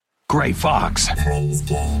Gray Fox. Plays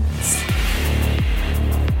games.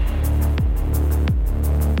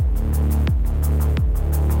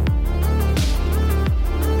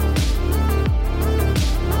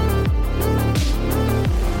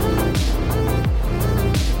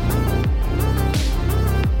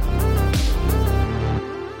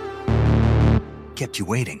 Kept you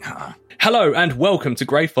waiting, huh? Hello and welcome to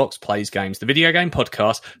Gray Fox Plays Games, the video game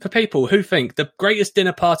podcast for people who think the greatest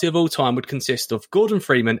dinner party of all time would consist of Gordon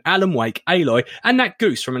Freeman, Alan Wake, Aloy, and that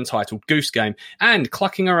goose from Entitled Goose Game, and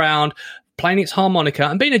clucking around, playing its harmonica,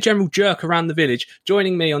 and being a general jerk around the village.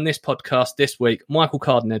 Joining me on this podcast this week, Michael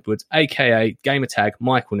Carden-Edwards, aka Gamertag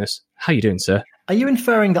Michaelness. How you doing, sir? Are you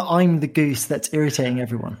inferring that I'm the goose that's irritating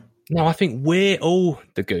everyone? No, I think we're all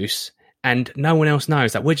the goose, and no one else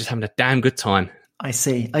knows that we're just having a damn good time. I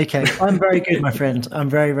see. Okay. I'm very good, my friend. I'm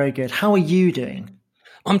very, very good. How are you doing?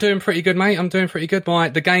 I'm doing pretty good, mate. I'm doing pretty good.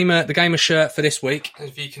 The gamer shirt for this week,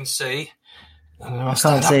 if you can see. I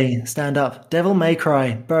can't see. Stand up. Devil May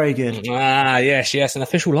Cry. Very good. Yes. An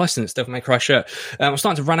official licensed Devil May Cry shirt. I'm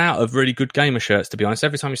starting to run out of really good gamer shirts, to be honest.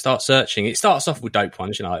 Every time you start searching, it starts off with dope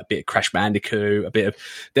ones, a bit of Crash Bandicoot, a bit of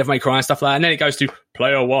Devil May Cry and stuff like that. And then it goes to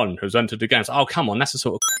Player One has entered the games. Oh, come on. That's the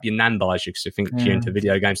sort of your nan buys you because you think you're into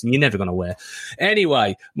video games and you're never going to wear.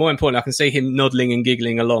 Anyway, more importantly, I can see him nodding and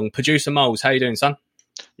giggling along. Producer Moles, how you doing, son?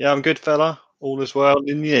 Yeah, I'm good, fella. All is well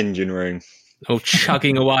in the engine room. Oh,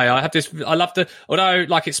 chugging away. I love to, although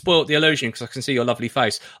like it spoilt the illusion because I can see your lovely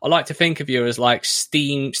face. I like to think of you as like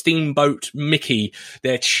Steamboat Mickey.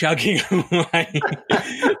 They're chugging away.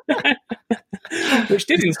 Which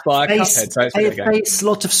did inspire Cuphead. So it's face,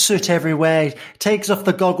 lot of soot everywhere. Takes off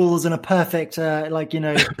the goggles in a perfect,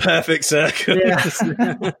 perfect circle. Yeah.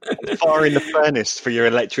 Fire in the furnace for your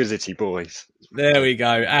electricity, boys. There we go.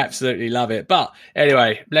 Absolutely love it. But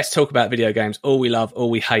anyway, let's talk about video games. All we love, all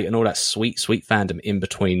we hate, and all that sweet, sweet fandom in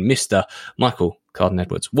between. Mr. Michael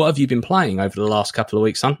Carden-Edwards, what have you been playing over the last couple of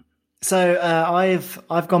weeks, son? So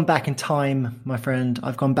I've gone back in time, my friend.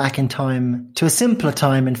 I've gone back in time to a simpler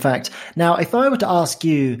time, in fact. Now, if I were to ask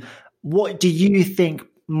you, what do you think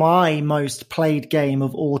my most played game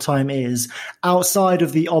of all time is, outside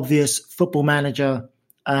of the obvious Football Manager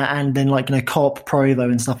and then Co-op Pro Evo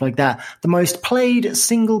and stuff like that, the most played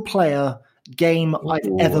single-player game I've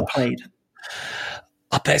ever played?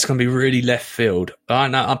 I bet it's going to be really left field. I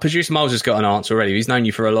know. Our producer Miles has got an answer already. He's known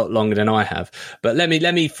you for a lot longer than I have. But let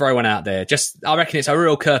me throw one out there. I reckon it's a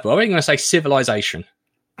real curveball. I reckon I'm going to say Civilization.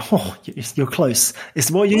 Oh, you're close.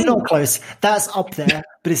 You're not close. That's up there,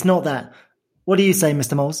 but it's not that. What do you say,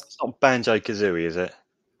 Mr. Moles? It's not Banjo-Kazooie, is it?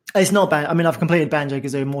 It's not bad. I mean, I've completed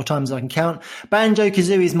Banjo-Kazooie more times than I can count.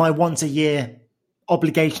 Banjo-Kazooie is my once a year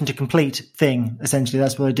obligation to complete thing. Essentially,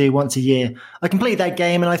 that's what I do once a year. I complete that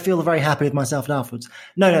game and I feel very happy with myself afterwards.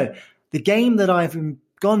 No. The game that I've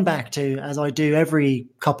gone back to, as I do every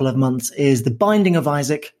couple of months, is The Binding of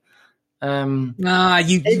Isaac. You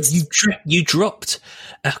dropped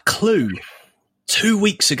a clue 2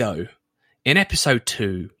 weeks ago. In episode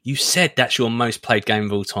 2, you said that's your most played game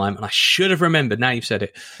of all time, and I should have remembered. Now you've said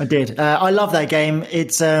it. I did. I love that game.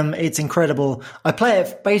 It's incredible. I play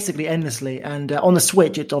it basically endlessly, and on the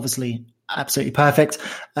Switch, it's obviously absolutely perfect.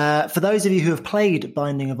 For those of you who have played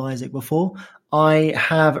Binding of Isaac before, I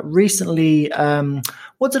have recently.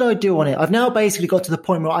 What did I do on it? I've now basically got to the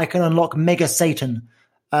point where I can unlock Mega Satan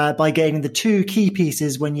by getting the 2 key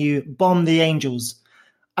pieces when you bomb the angels.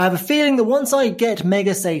 I have a feeling that once I get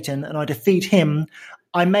Mega Satan and I defeat him,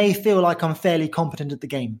 I may feel like I'm fairly competent at the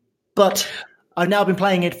game. But I've now been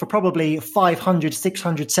playing it for probably 500,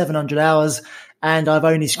 600, 700 hours, and I've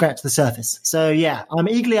only scratched the surface. So yeah, I'm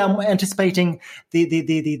anticipating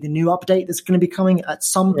the new update that's going to be coming at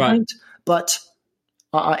some point. But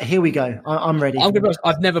here we go. I'm ready.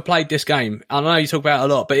 I've never played this game. I know you talk about it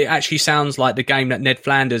a lot, but it actually sounds like the game that Ned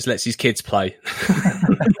Flanders lets his kids play.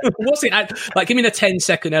 What's it like? Give me the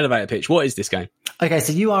 10-second elevator pitch. What is this game? Okay,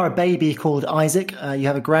 so you are a baby called Isaac. You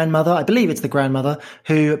have a grandmother, I believe it's the grandmother,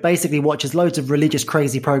 who basically watches loads of religious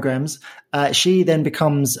crazy programs. She then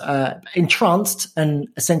becomes entranced and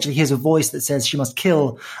essentially hears a voice that says she must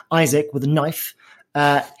kill Isaac with a knife.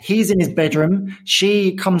 He's in his bedroom.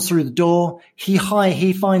 She comes through the door. He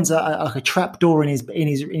finds a trap door in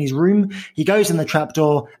his room. He goes in the trap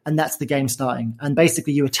door, and that's the game starting. And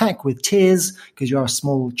basically, you attack with tears because you're a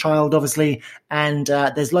small child, obviously. And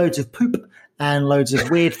there's loads of poop and loads of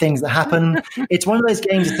weird things that happen. It's one of those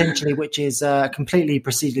games essentially which is completely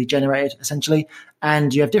procedurally generated, essentially.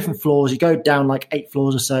 And you have different floors. You go down like 8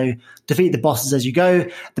 floors or so, defeat the bosses as you go.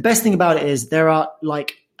 The best thing about it is there are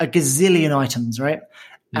like a gazillion items, right?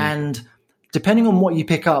 And depending on what you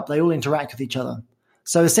pick up, they all interact with each other.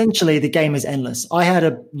 So essentially, the game is endless. I had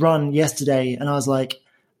a run yesterday, and I was like,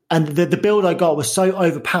 and the build I got was so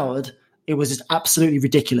overpowered, it was just absolutely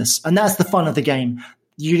ridiculous. And that's the fun of the game.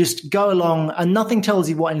 You just go along, and nothing tells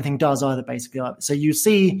you what anything does either, basically. So you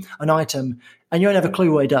see an item, and you don't have a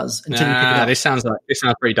clue what it does until you pick it up. This sounds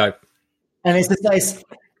pretty dope. And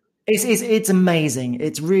it's amazing.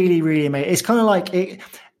 It's really, really amazing. It's kind of like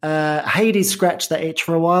Hades scratched that itch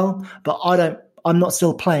for a while, but I'm not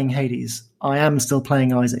still playing Hades. I am still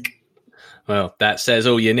playing Isaac. Well, that says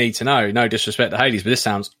all you need to know. No disrespect to Hades, but this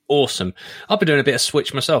sounds awesome. I've been doing a bit of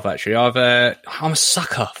Switch myself, actually. I'm a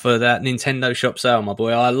sucker for that Nintendo Shop sale, my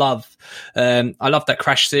boy. I love that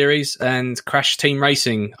Crash series and Crash Team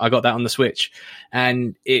Racing. I got that on the Switch,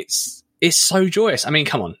 and it's so joyous. I mean,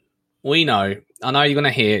 come on. I know you're going to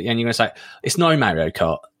hear and you're going to say, it's no Mario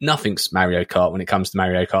Kart. Nothing's Mario Kart when it comes to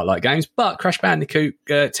Mario Kart-like games, but Crash Bandicoot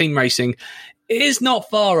Team Racing is not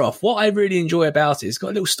far off. What I really enjoy about it, it's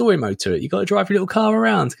got a little story mode to it. You've got to drive your little car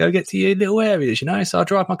around to go get to your little areas, So I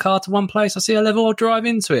drive my car to one place, I see a level, I'll drive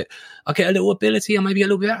into it. I get a little ability, I maybe get a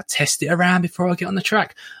little bit out, test it around before I get on the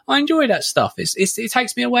track. I enjoy that stuff. It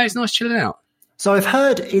takes me away. It's nice chilling out. So I've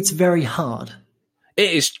heard it's very hard.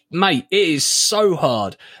 It is, mate. It is so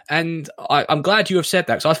hard, and I'm glad you have said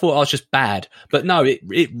that, because I thought I was just bad, but no,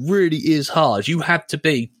 it really is hard. You have to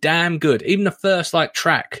be damn good. Even the first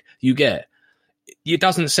track you get, it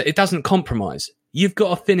doesn't compromise. You've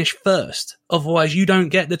got to finish first, otherwise you don't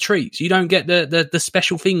get the treats. You don't get the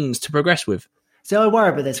special things to progress with. So I worry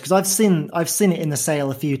about this because I've seen it in the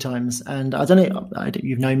sale a few times, and I don't know.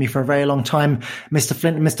 You've known me for a very long time, Mr.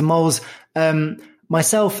 Flint and Mr. Moles.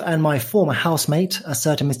 Myself and my former housemate, a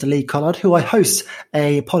certain Mr. Lee Collard, who I host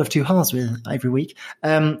a Pod of Two Halves with every week,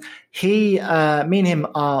 me and him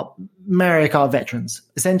are Mario Kart veterans.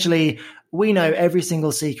 Essentially, we know every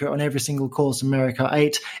single secret on every single course in Mario Kart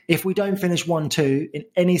 8. If we don't finish 1-2 in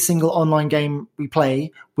any single online game we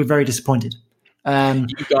play, we're very disappointed. You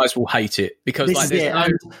guys will hate it because I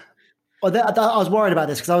was worried about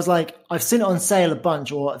this because I was like, I've seen it on sale a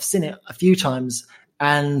bunch, or I've seen it a few times,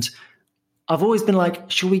 and I've always been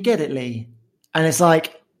like, should we get it, Lee? And it's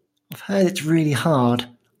like, I've heard it's really hard.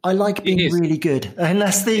 I like being really good.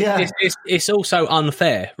 Unless it's also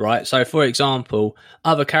unfair, right? So, for example,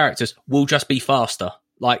 other characters will just be faster.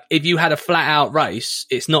 Like, if you had a flat-out race,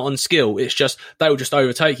 it's not on skill. It's just, they'll just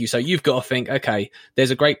overtake you. So you've got to think, okay,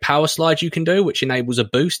 there's a great power slide you can do, which enables a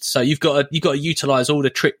boost. So you've got to utilize all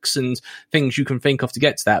the tricks and things you can think of to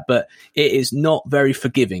get to that. But it is not very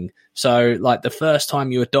forgiving. So, the first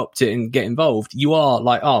time you adopt it and get involved, you are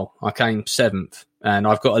like, oh, I came 7th. And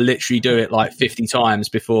I've got to literally do it 50 times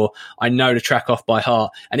before I know the track off by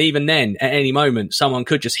heart. And even then, at any moment, someone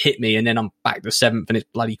could just hit me and then I'm back to 7th and it's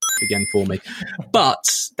bloody again for me.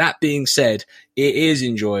 But that being said, it is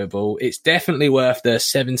enjoyable. It's definitely worth the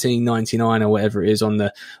 $17.99 or whatever it is on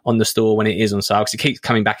the store when it is on sale, because it keeps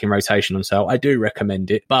coming back in rotation on sale. I do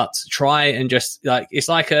recommend it, but try and just it's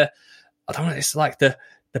like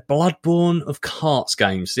the Bloodborne of karts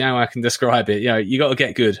games. You know how I can describe it. You got to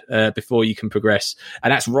get good before you can progress,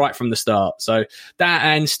 and that's right from the start. So that,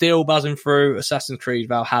 and still buzzing through Assassin's Creed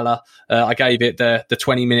Valhalla. I gave it the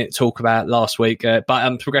 20-minute talk about last week, but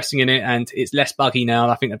I'm progressing in it, and it's less buggy now.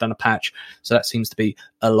 I think they've done a patch, so that seems to be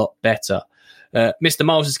a lot better. Mr.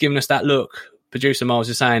 Miles has given us that look. Producer Miles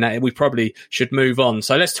is saying that we probably should move on.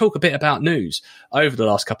 So let's talk a bit about news over the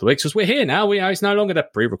last couple of weeks, because we're here now. It's no longer the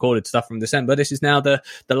pre-recorded stuff from December. This is now the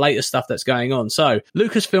latest stuff that's going on. So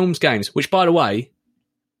Lucasfilms Games, which, by the way,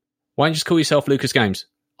 why don't you just call yourself Lucas Games?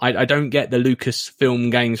 I don't get the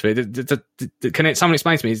Lucasfilm Games. Can someone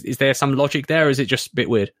explain to me? Is there some logic there, or is it just a bit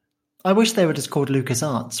weird? I wish they were just called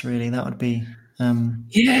LucasArts, really. That would be... Yeah, and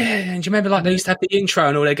do you remember they used to have the intro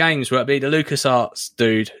and all their games where it'd be the LucasArts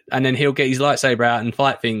dude, and then he'll get his lightsaber out and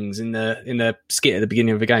fight things in the skit at the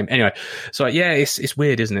beginning of the game. Anyway, so it's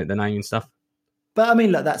weird, isn't it, the name and stuff? But I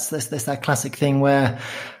mean, look, that's that classic thing where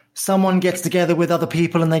someone gets together with other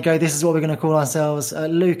people and they go, "This is what we're going to call ourselves."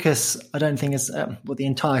 Lucas, I don't think is the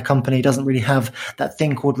entire company doesn't really have that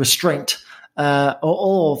thing called restraint,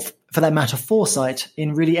 or for that matter, foresight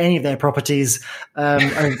in really any of their properties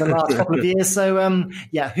over the last couple of years. So,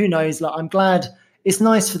 who knows? I'm glad. It's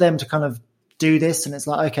nice for them to kind of do this, and it's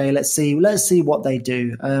like, okay, let's see what they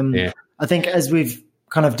do. I think, as we've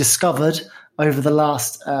kind of discovered over the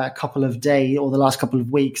last couple of days or the last couple of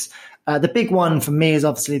weeks, the big one for me is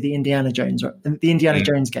obviously the Indiana Jones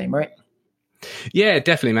Jones game, right? Yeah,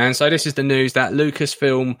 definitely, man. So this is the news that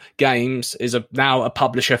Lucasfilm Games is now a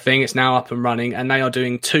publisher thing. It's now up and running, and they are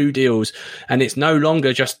doing 2 deals. And it's no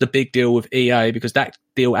longer just the big deal with EA, because that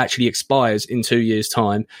deal actually expires in 2 years'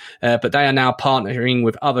 time. But they are now partnering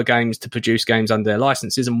with other games to produce games under their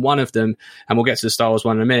licenses. And one of them, and we'll get to the Star Wars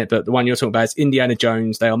one in a minute, but the one you're talking about is Indiana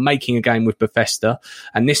Jones. They are making a game with Bethesda.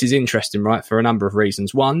 And this is interesting, right, for a number of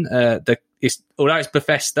reasons. One, although it's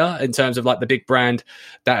Bethesda in terms of like the big brand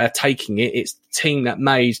that are taking it, it's the team that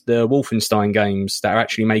made the Wolfenstein games that are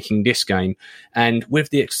actually making this game. And with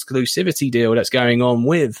the exclusivity deal that's going on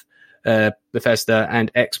with Bethesda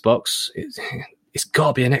and Xbox, it's got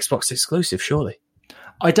to be an Xbox exclusive, surely.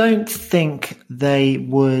 I don't think they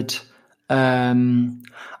would.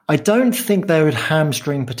 I don't think they would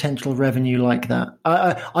hamstring potential revenue like that.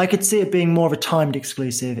 I could see it being more of a timed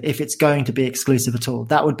exclusive if it's going to be exclusive at all.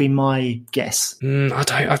 That would be my guess.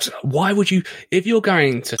 Why would you, if you're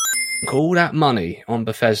going to all that money on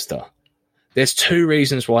Bethesda, there's two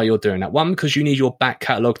reasons why you're doing that. One, because you need your back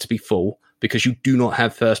catalogue to be full, because you do not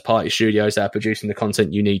have first-party studios that are producing the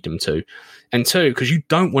content you need them to. And two, because you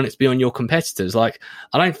don't want it to be on your competitors. Like,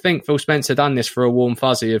 I don't think Phil Spencer done this for a warm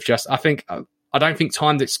fuzzy of just, I don't think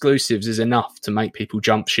timed exclusives is enough to make people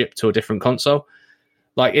jump ship to a different console.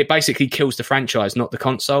 Like, it basically kills the franchise, not the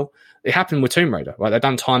console. It happened with Tomb Raider, right? They've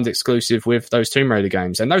done timed exclusive with those Tomb Raider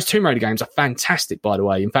games. And those Tomb Raider games are fantastic, by the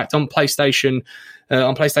way. In fact, on PlayStation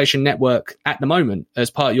Network at the moment, as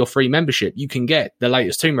part of your free membership, you can get the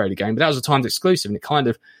latest Tomb Raider game. But that was a timed exclusive, and it kind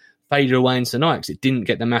of faded away into the night because it didn't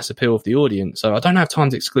get the mass appeal of the audience. So I don't know if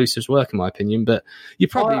timed exclusives work, in my opinion, but you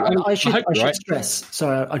probably... I should stress,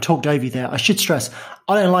 sorry, I talked over you there. I should stress,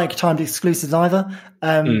 I don't like timed exclusives either.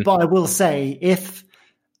 But I will say,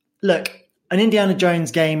 look, an Indiana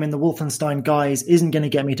Jones game and the Wolfenstein guys isn't going to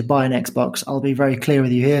get me to buy an Xbox. I'll be very clear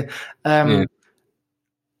with you here. The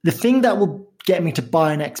thing that will get me to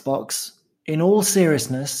buy an Xbox, in all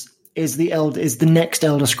seriousness, is the next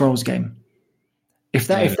Elder Scrolls game. If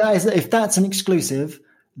that's an exclusive,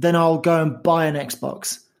 then I'll go and buy an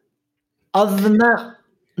Xbox. Other than that,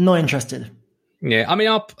 not interested. Yeah, I mean,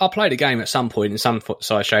 I'll play the game at some point in some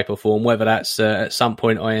size, shape, or form. Whether that's at some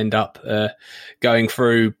point I end up going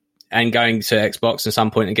through and going to Xbox at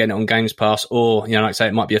some point and getting it on Games Pass, or, like I say,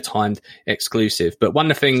 it might be a timed exclusive. But one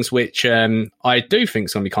of the things which I do think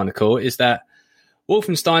is going to be kind of cool is that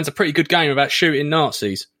Wolfenstein's a pretty good game about shooting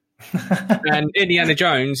Nazis. And Indiana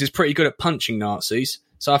Jones is pretty good at punching Nazis.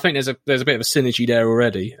 So I think there's a bit of a synergy there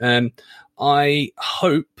already. I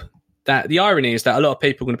hope that the irony is that a lot of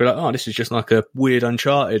people are going to be like, oh, this is just like a weird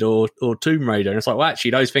Uncharted or Tomb Raider. And it's like, well,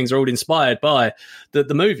 actually, those things are all inspired by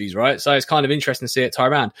the movies, right? So it's kind of interesting to see it tie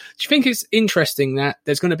around. Do you think it's interesting that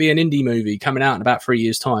there's going to be an indie movie coming out in about 3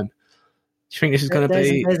 years' time? Do you think this is going to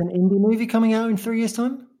be... There's an indie movie coming out in 3 years'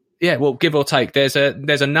 time? Yeah, well, give or take. There's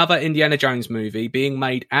another Indiana Jones movie being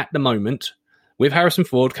made at the moment with Harrison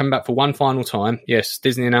Ford coming back for one final time. Yes,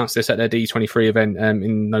 Disney announced this at their D23 event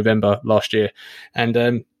in November last year.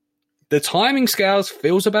 And the timing scales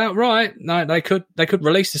feels about right. No, they could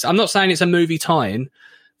release this. I'm not saying it's a movie tie-in,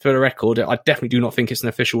 for the record. I definitely do not think it's an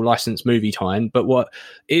official licensed movie tie-in. But what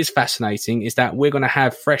is fascinating is that we're going to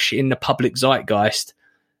have fresh in the public zeitgeist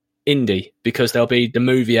indie, because there'll be the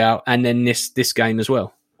movie out and then this game as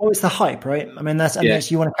well. Oh, it's the hype, right? I mean, that's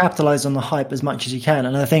you want to capitalize on the hype as much as you can.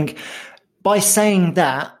 And I think by saying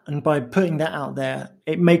that and by putting that out there,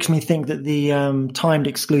 it makes me think that the timed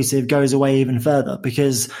exclusive goes away even further,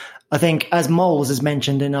 because I think, as Moles has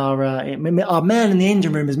mentioned in our man in the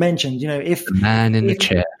engine room has mentioned, if the man in the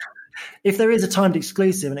chair, if there is a timed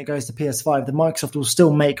exclusive and it goes to PS5, then Microsoft will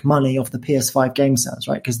still make money off the PS5 game sales,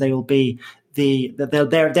 right? Because they will be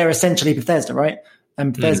they're essentially Bethesda, right?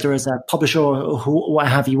 And Bethesda as a publisher or what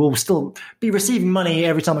have you will still be receiving money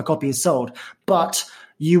every time a copy is sold. But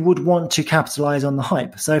you would want to capitalize on the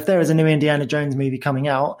hype. So if there is a new Indiana Jones movie coming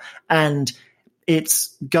out and it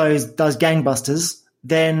does gangbusters,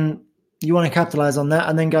 then you want to capitalize on that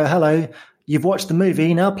and then go, hello, you've watched the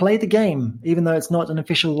movie, now play the game, even though it's not an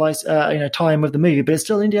official time of the movie, but it's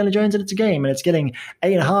still Indiana Jones and it's a game, and it's getting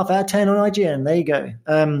 8.5 out of 10 on IGN. There you go.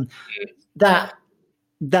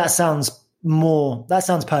 That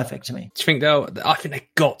sounds perfect to me. Do you think I think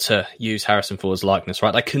they've got to use Harrison Ford's likeness,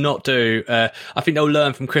 right? They cannot do, I think they'll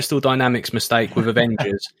learn from Crystal Dynamics' mistake with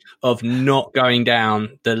Avengers of not going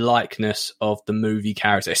down the likeness of the movie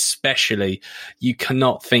character. Especially, you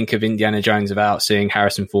cannot think of Indiana Jones without seeing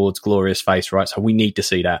Harrison Ford's glorious face, right? So we need to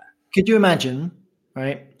see that. Could you imagine,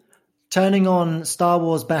 right, turning on Star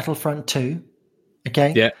Wars Battlefront 2,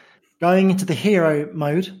 okay? Yeah. Going into the hero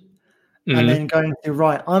mode, and then going through,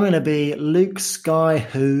 right, I'm going to be Luke Sky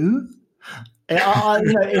if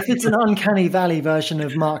it's an Uncanny Valley version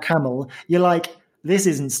of Mark Hamill, you're like, this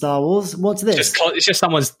isn't Star Wars. What's this? It's just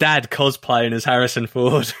someone's dad cosplaying as Harrison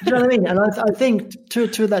Ford. Do you know what I mean? And I think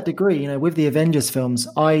to that degree, with the Avengers films,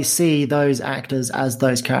 I see those actors as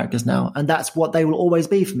those characters now. And that's what they will always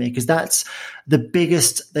be for me, because that's the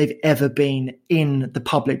biggest they've ever been in the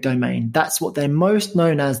public domain. That's what they're most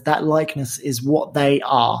known as. That likeness is what they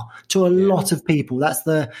are to a lot of people. That's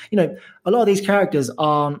a lot of these characters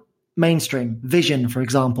aren't mainstream. Vision, for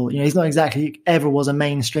example, he's not exactly ever was a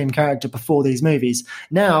mainstream character before these movies.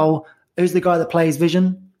 Now, who's the guy that plays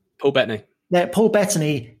Vision? Paul Bettany. Yeah, Paul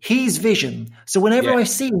Bettany, he's Vision. So whenever I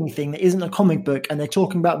see anything that isn't a comic book and they're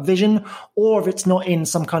talking about Vision, or if it's not in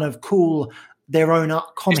some kind of cool, their own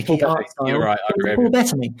comic-y art style, you're right, it's Paul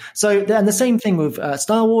Bettany. So, and the same thing with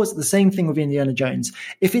Star Wars, the same thing with Indiana Jones.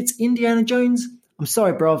 If it's Indiana Jones, I'm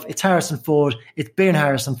sorry, bruv, it's Harrison Ford. It's been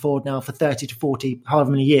Harrison Ford now for 30 to 40,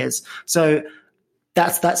 however many years. So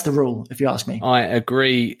that's the rule, if you ask me. I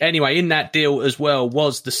agree. Anyway, in that deal as well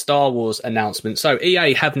was the Star Wars announcement. So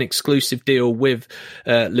EA have an exclusive deal with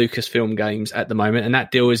Lucasfilm Games at the moment, and that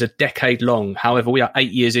deal is a decade long. However, we are 8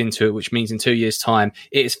 years into it, which means in 2 years' time,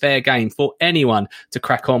 it is fair game for anyone to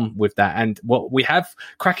crack on with that. And what we have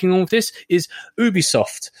cracking on with this is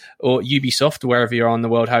Ubisoft, or Ubisoft, wherever you are in the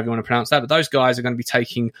world, however you want to pronounce that. But those guys are going to be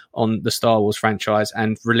taking on the Star Wars franchise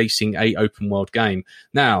and releasing a open world game.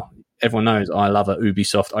 Now, everyone knows I love a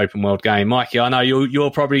Ubisoft open world game. Mikey, I know you're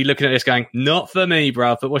probably looking at this going, not for me,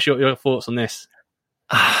 bruv, but what's your thoughts on this?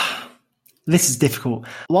 This is difficult.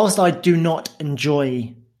 Whilst I do not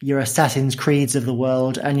enjoy your Assassin's Creeds of the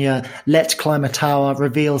world and your let's climb a tower,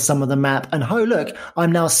 reveal some of the map, and oh, look,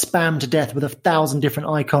 I'm now spammed to death with 1,000 different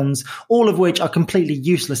icons, all of which are completely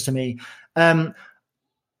useless to me. If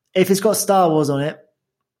it's got Star Wars on it,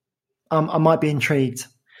 I might be intrigued.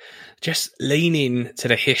 Just leaning to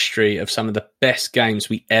the history of some of the best games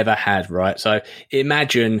we ever had, right? So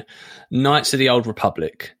imagine Knights of the Old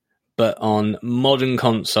Republic, but on modern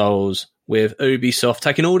consoles with Ubisoft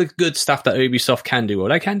taking all the good stuff that Ubisoft can do. Well,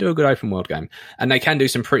 they can do a good open world game, and they can do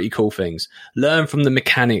some pretty cool things. Learn from the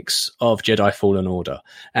mechanics of Jedi Fallen Order.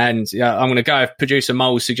 And I'm going to go with producer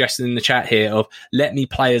Mole's suggestion in the chat here of let me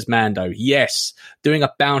play as Mando. Yes, doing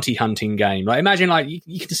a bounty hunting game. Like imagine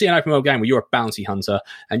you can see an open world game where you're a bounty hunter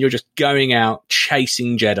and you're just going out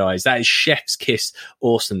chasing Jedis. That is chef's kiss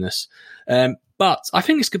awesomeness. But I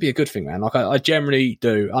think this could be a good thing, man. Like I generally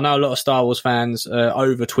do. I know a lot of Star Wars fans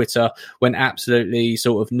over Twitter went absolutely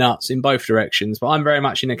sort of nuts in both directions, but I'm very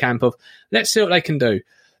much in the camp of let's see what they can do.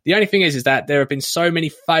 The only thing is that there have been so many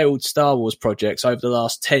failed Star Wars projects over the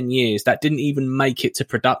last 10 years that didn't even make it to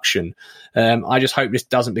production. I just hope this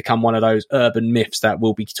doesn't become one of those urban myths that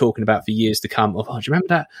we'll be talking about for years to come. Of, do you remember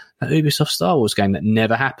that Ubisoft Star Wars game that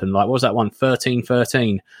never happened? Like, what was that one?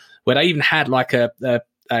 1313, where they even had like a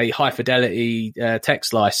high fidelity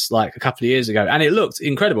text slice like a couple of years ago, and it looked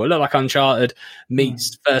incredible. It looked like Uncharted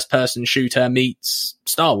meets first person shooter meets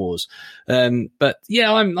Star Wars. But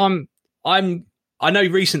yeah, I know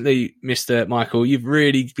recently, Mr. Michael, you've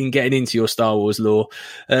really been getting into your Star Wars lore.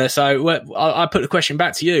 So I put the question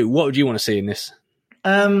back to you. What would you want to see in this?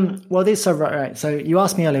 Right. So you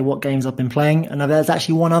asked me earlier what games I've been playing, and there's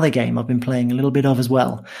actually one other game I've been playing a little bit of as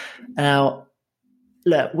well. Now,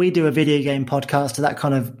 look, we do a video game podcast, so that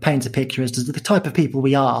kind of paints a picture as to the type of people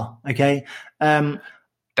we are, okay? Damn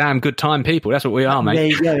good time people. That's what we are,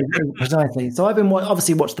 mate. Yeah, precisely. So I've been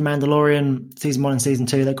obviously watched The Mandalorian Season 1 and Season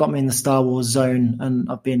 2. That got me in the Star Wars zone, and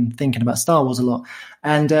I've been thinking about Star Wars a lot.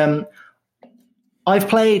 And I've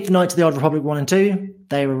played Knights of the Old Republic 1 and 2.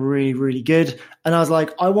 They were really, really good. And I was like,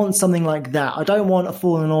 I want something like that. I don't want a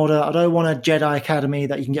Fallen Order. I don't want a Jedi Academy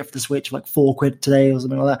that you can get for the Switch for like £4 today or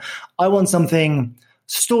something like that. I want something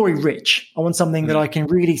story rich. I want something that I can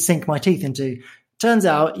really sink my teeth into. Turns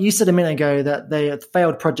out, you said a minute ago that they had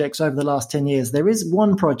failed projects over the last 10 years. There is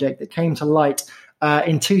one project that came to light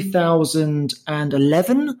in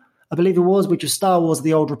 2011, I believe it was, which was Star Wars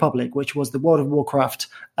The Old Republic, which was the World of Warcraft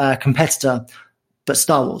competitor, but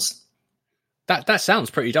Star Wars. That sounds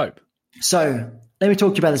pretty dope. So let me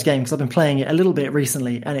talk to you about this game because I've been playing it a little bit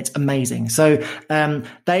recently and it's amazing. So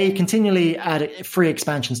they continually add free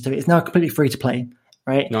expansions to it. It's now completely free to play.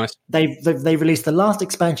 Right. Nice. They released the last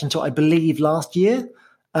expansion to, I believe, last year.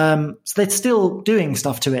 So they're still doing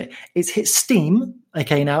stuff to it. It's hit Steam.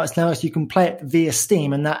 Okay, now so you can play it via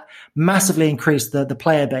Steam, and that massively increased the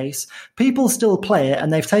player base. People still play it,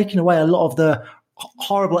 and they've taken away a lot of the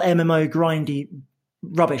horrible MMO grindy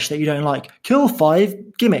rubbish that you don't like. Kill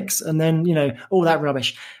 5 gimmicks, and then all that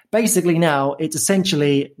rubbish. Basically, now it's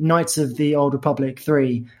essentially Knights of the Old Republic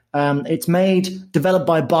 3. It's developed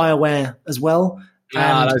by BioWare as well.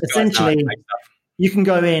 And essentially, you can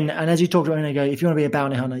go in, and as you talked about a minute ago, if you want to be a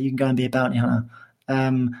bounty hunter, you can go and be a bounty hunter.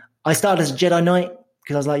 I started as a Jedi Knight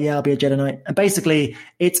because I was like, yeah, I'll be a Jedi Knight. And basically,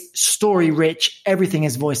 it's story rich. Everything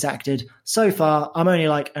is voice acted. So far, I'm only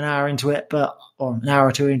like an hour into it, or an hour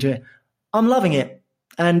or two into it. I'm loving it.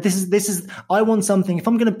 And this is. I want something. If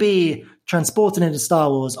I'm going to be transported into Star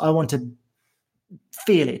Wars, I want to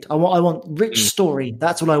feel it. I want rich story.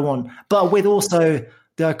 That's what I want. But with also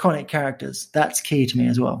the iconic characters. That's key to me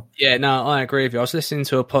as well. Yeah, no, I agree with you. I was listening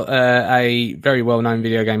to a very well-known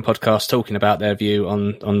video game podcast talking about their view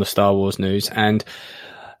on the Star Wars news, and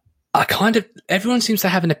everyone seems to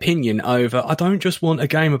have an opinion over, I don't just want a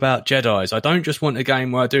game about Jedis. I don't just want a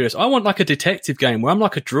game where I do this. I want like a detective game where I'm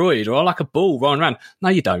like a droid or I'm like a bull running around. No,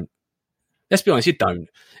 you don't. Let's be honest, you don't.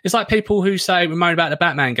 It's like people who say, we moan about the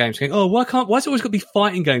Batman games, going, oh, why's it always got to be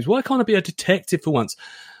fighting games? Why can't I be a detective for once?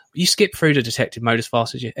 You skip through the detective mode as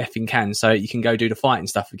fast as you effing can so you can go do the fighting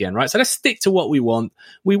stuff again, right? So let's stick to what we want.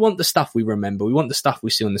 We want the stuff we remember. We want the stuff we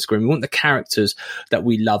see on the screen. We want the characters that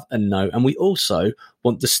we love and know. And we also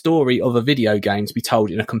want the story of a video game to be told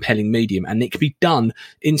in a compelling medium. And it can be done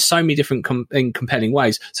in so many different compelling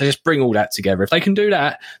ways. So just bring all that together. If they can do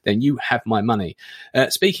that, then you have my money.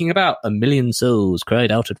 Speaking about a million souls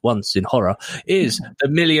cried out at once in horror is the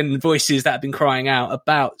million voices that have been crying out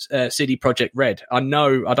about CD Projekt Red. I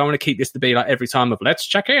know I don't want to keep this to be like every time of let's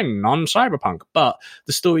check in on Cyberpunk, but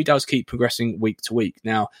the story does keep progressing week to week.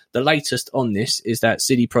 Now, the latest on this is that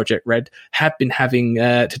CD Projekt Red have been having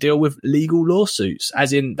to deal with legal lawsuits,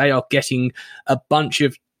 as in they are getting a bunch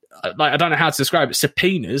of, like, I don't know how to describe it,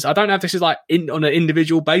 subpoenas. I don't know if this is like on an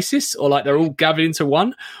individual basis or like they're all gathered into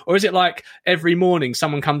one, or is it like every morning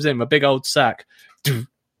someone comes in with a big old sack, do,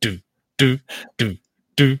 do, do, do,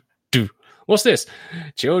 do, do. What's this?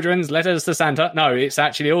 Children's letters to Santa. No, it's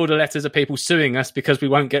actually all the letters of people suing us because we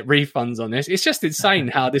won't get refunds on this. It's just insane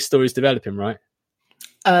how this story is developing, right?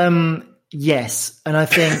 Yes. And I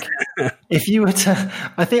think if you were to,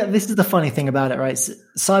 I think this is the funny thing about it, right?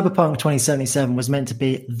 Cyberpunk 2077 was meant to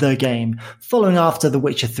be the game following after The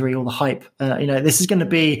Witcher 3, all the hype. This is going to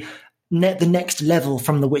be the next level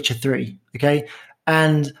from The Witcher 3. Okay.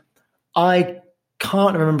 And I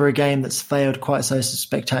can't remember a game that's failed quite so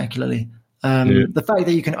spectacularly. The fact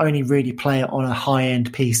that you can only really play it on a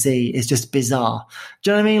high-end PC is just bizarre. Do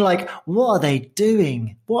you know what I mean? Like, what are they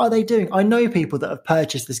doing? What are they doing? I know people that have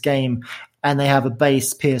purchased this game and they have a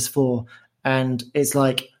base PS4 and it's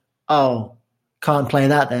like, oh, can't play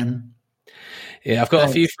that then. Yeah, I've got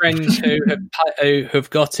a few friends who have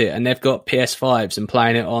got it and they've got PS5s and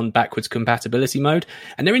playing it on backwards compatibility mode,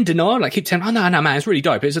 and they're in denial. Like, keep telling, oh, no, man, it's really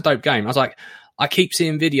dope. It's a dope game. I was like, I keep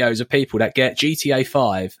seeing videos of people that get GTA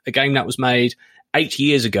 5, a game that was made 8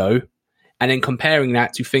 years ago, and then comparing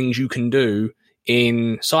that to things you can do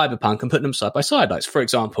in Cyberpunk and putting them side by side. Like, for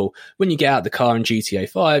example, when you get out of the car in GTA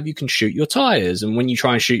 5, you can shoot your tires. And when you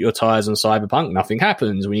try and shoot your tires on Cyberpunk, nothing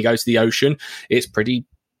happens. When you go to the ocean, it's very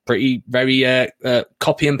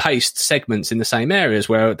copy and paste segments in the same areas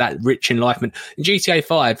where that rich enlightenment. In GTA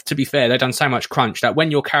 5, to be fair, they've done so much crunch that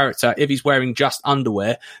when your character, if he's wearing just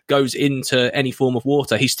underwear, goes into any form of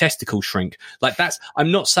water, his testicles shrink. Like,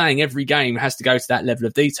 I'm not saying every game has to go to that level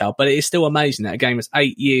of detail, but it is still amazing that a game that's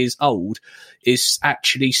 8 years old is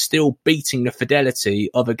actually still beating the fidelity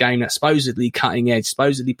of a game that's supposedly cutting edge,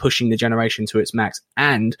 supposedly pushing the generation to its max,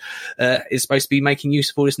 and is supposed to be making use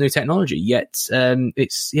of all this new technology. Yet,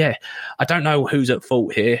 I don't know who's at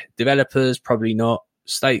fault here. Developers, probably not.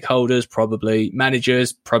 Stakeholders, probably.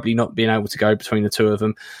 Managers, probably not being able to go between the two of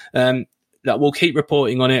them. We'll keep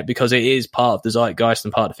reporting on it because it is part of the zeitgeist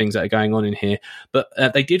and part of the things that are going on in here. But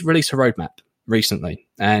they did release a roadmap recently.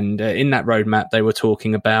 And in that roadmap, they were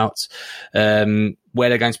talking about where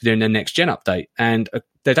they're going to be doing their next gen update. And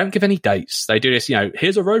they don't give any dates. They do this,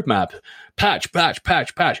 here's a roadmap, patch,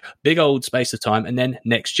 big old space of time, and then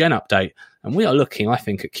next gen update. And we are looking, I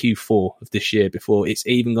think, at Q4 of this year before it's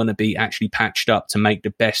even going to be actually patched up to make the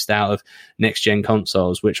best out of next gen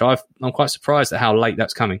consoles, which I'm quite surprised at how late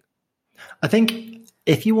that's coming. I think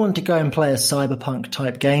if you want to go and play a Cyberpunk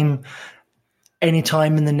type game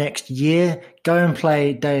anytime in the next year, go and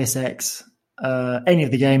play Deus Ex. Any of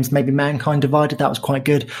the games, maybe Mankind Divided, that was quite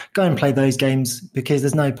good. Go and play those games because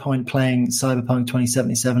there's no point playing Cyberpunk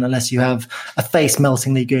 2077 unless you have a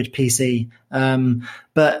face-meltingly good PC.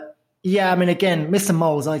 But yeah, I mean, again, Mr.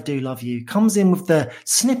 Moles, I do love you, comes in with the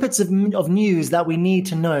snippets of news that we need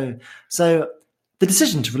to know. So the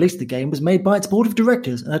decision to release the game was made by its board of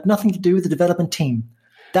directors and had nothing to do with the development team.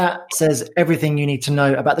 That says everything you need to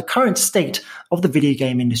know about the current state of the video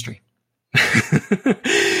game industry.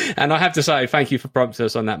 And I have to say, thank you for prompting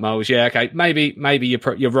us on that, Miles. Yeah, okay, maybe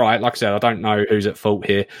you're right. Like I said, I don't know who's at fault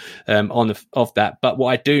here of that, but what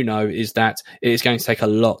I do know is that it is going to take a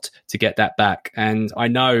lot to get that back. And I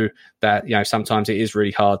know that sometimes it is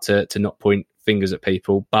really hard to not point fingers at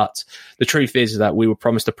people, but the truth is that we were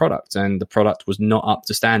promised a product, and the product was not up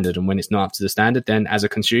to standard. And when it's not up to the standard, then as a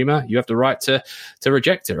consumer, you have the right to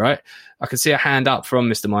reject it, right? I can see a hand up from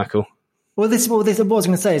Mr. Michael. Well, what I was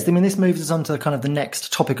going to say is, this moves us on to kind of the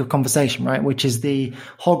next topic of conversation, right? Which is the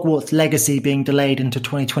Hogwarts Legacy being delayed into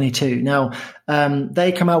 2022. Now,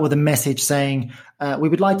 they come out with a message saying, we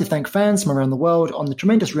would like to thank fans from around the world on the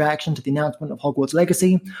tremendous reaction to the announcement of Hogwarts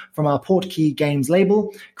Legacy from our Portkey Games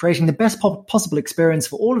label, creating the best possible experience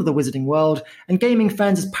for all of the Wizarding world, and gaming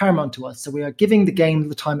fans is paramount to us, so we are giving the game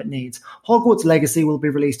the time it needs. Hogwarts Legacy will be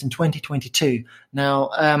released in 2022.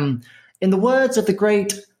 Now, in the words of the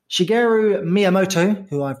great Shigeru Miyamoto,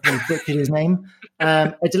 who I've probably butchered his name,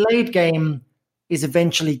 a delayed game is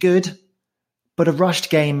eventually good, but a rushed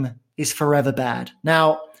game is forever bad.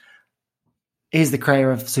 Now, he's the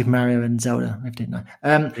creator of Super Mario and Zelda, if you didn't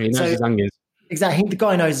know. He knows his onions. Exactly. The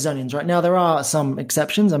guy knows his onions, right? Now, there are some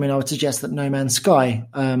exceptions. I mean, I would suggest that No Man's Sky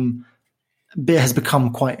has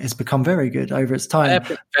become very good over its time.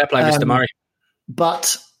 Fair play, Mr. Murray.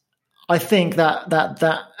 But I think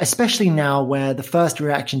that especially now where the first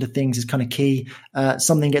reaction to things is kind of key,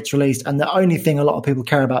 something gets released and the only thing a lot of people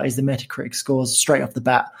care about is the Metacritic scores straight off the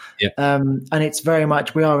bat. Yeah. And it's very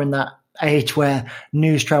much, we are in that age where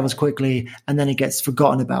news travels quickly and then it gets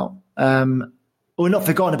forgotten about. Or not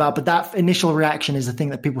forgotten about, but that initial reaction is the thing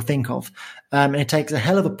that people think of. And it takes a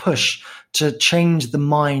hell of a push to change the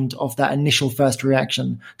mind of that initial first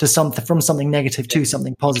reaction to from something negative to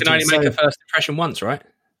something positive. You can only make a first impression once, right?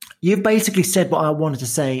 You've basically said what I wanted to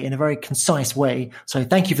say in a very concise way. So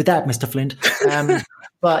thank you for that, Mr. Flint.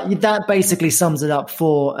 But that basically sums it up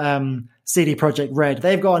for CD Projekt Red.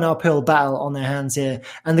 They've got an uphill battle on their hands here.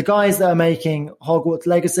 And the guys that are making Hogwarts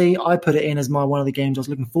Legacy, I put it in as one of the games I was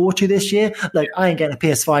looking forward to this year. Look, I ain't getting a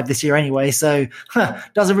PS5 this year anyway, so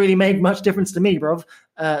doesn't really make much difference to me, bruv.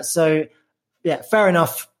 So, yeah, fair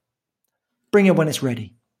enough. Bring it when it's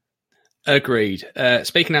ready. Agreed.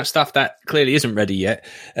 Speaking of stuff that clearly isn't ready yet,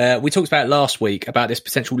 we talked about last week about this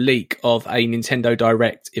potential leak of a Nintendo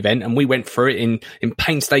Direct event, and we went through it in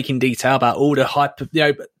painstaking detail about all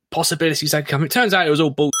the possibilities that could come. It turns out it was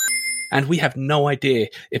all bull, and we have no idea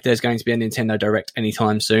if there's going to be a Nintendo Direct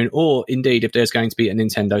anytime soon, or indeed if there's going to be a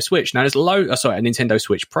Nintendo Switch. Now, there's a Nintendo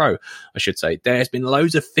Switch Pro, I should say. There's been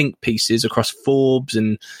loads of think pieces across Forbes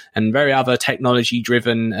and very other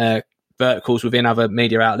technology-driven verticals within other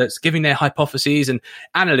media outlets giving their hypotheses, and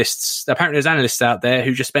analysts. Apparently there's analysts out there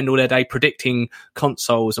who just spend all their day predicting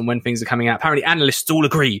consoles and when things are coming out. Apparently analysts all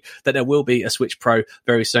agree that there will be a Switch Pro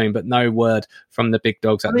very soon, but no word from the big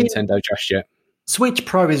dogs at Nintendo just yet. Switch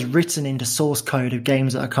Pro is written into source code of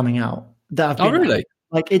games that are coming out. Really?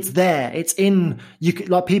 Like, it's there. It's in.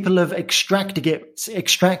 People have extracted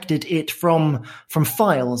it from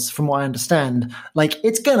files. From what I understand, like,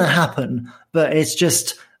 it's gonna happen, but it's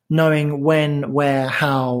just knowing when, where,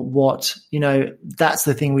 how, what, that's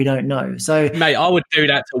the thing we don't know. So, mate, I would do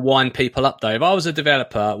that to wind people up, though. If I was a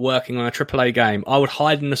developer working on a AAA game, I would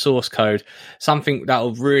hide in the source code something that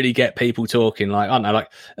will really get people talking, like, I don't know, like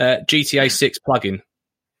GTA 6 plugin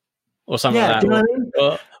or something like that. Do you know what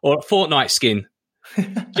I mean? Or a Fortnite skin.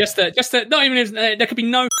 just not even if there could be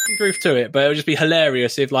no truth to it, but it would just be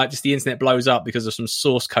hilarious if just the internet blows up because of some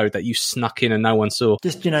source code that you snuck in and no one saw.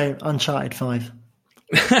 Just, Uncharted 5.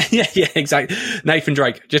 yeah, exactly. Nathan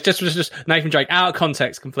Drake, just Nathan Drake, out of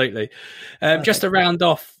context completely. Just to round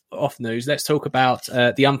off news, let's talk about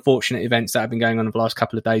the unfortunate events that have been going on over the last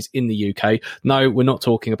couple of days in the UK. No, we're not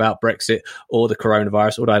talking about Brexit or the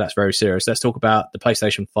coronavirus, although that's very serious. Let's talk about the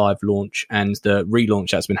PlayStation 5 launch and the relaunch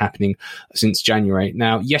that's been happening since January.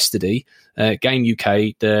 Now, yesterday, Game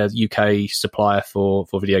UK, the UK supplier for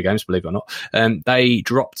video games, believe it or not, they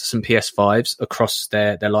dropped some PS5s across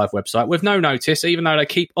their live website with no notice, even though they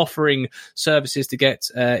keep offering services to get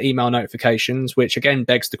email notifications, which again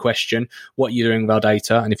begs the question, what are you doing with our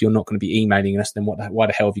data? And if you're not going to be emailing us, then why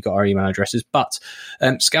the hell have you got our email addresses? But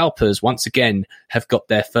scalpers, once again, have got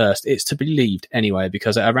there first. It's to be believed anyway,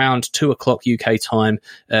 because at around 2:00 UK time,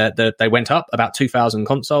 they went up about 2,000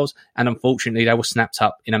 consoles, and unfortunately they were snapped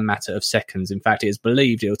up in a matter of seconds. In fact, it is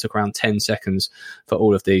believed it took around 10 seconds for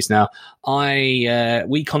all of these. Now,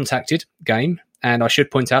 we contacted Game, and I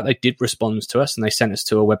should point out they did respond to us, and they sent us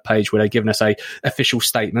to a webpage where they've given us a official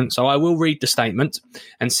statement. So I will read the statement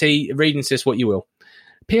and read into this what you will.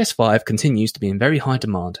 PS5 continues to be in very high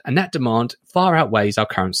demand, and that demand far outweighs our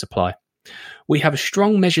current supply. We have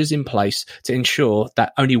strong measures in place to ensure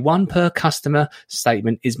that only one per customer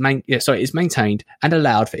statement is maintained and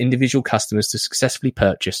allowed for individual customers to successfully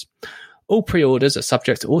purchase. All pre-orders are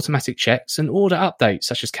subject to automatic checks, and order updates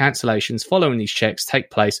such as cancellations following these checks take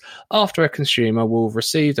place after a consumer will have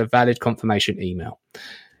received a valid confirmation email.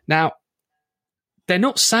 Now, they're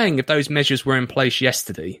not saying if those measures were in place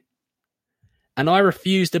yesterday, and I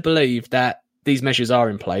refuse to believe that these measures are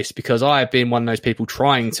in place because I have been one of those people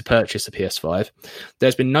trying to purchase a PS5.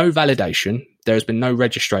 There's been no validation. There has been no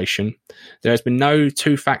registration. There has been no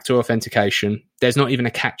two-factor authentication. There's not even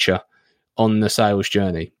a captcha on the sales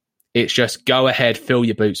journey. It's just go ahead, fill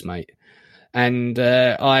your boots, mate. And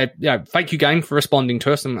thank you, game, for responding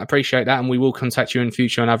to us, and I appreciate that. And we will contact you in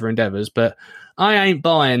future on other endeavours. But I ain't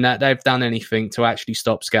buying that they've done anything to actually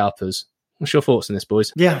stop scalpers. What's your thoughts on this,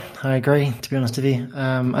 boys? Yeah, I agree. To be honest with you,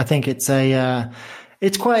 I think it's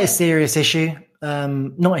quite a serious issue.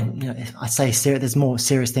 I say serious. There's more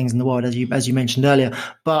serious things in the world, as you mentioned earlier,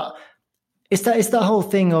 but. It's that whole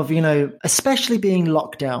thing of, especially being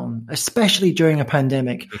locked down, especially during a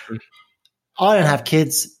pandemic. Mm-hmm. I don't have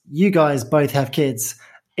kids. You guys both have kids.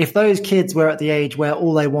 If those kids were at the age where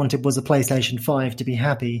all they wanted was a PlayStation 5 to be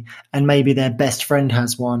happy, and maybe their best friend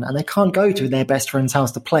has one, and they can't go to their best friend's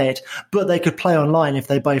house to play it, but they could play online if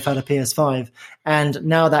they both had a PS5. And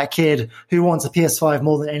now that kid who wants a PS5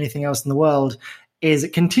 more than anything else in the world is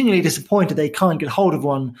continually disappointed they can't get hold of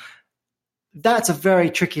one. That's a very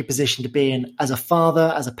tricky position to be in as a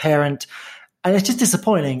father, as a parent. And it's just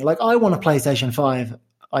disappointing. Like, I want a PlayStation 5.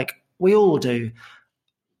 Like, we all do.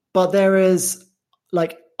 But there is,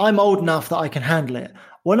 I'm old enough that I can handle it.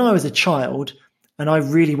 When I was a child and I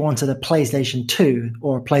really wanted a PlayStation 2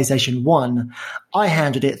 or a PlayStation 1, I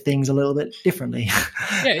handled things a little bit differently.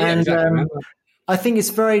 Yeah, and exactly. I think it's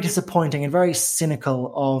very disappointing and very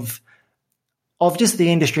cynical of just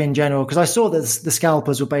the industry in general, because I saw that the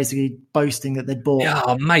scalpers were basically boasting that they'd bought.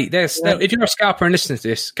 Oh, mate, if you're a scalper and listening to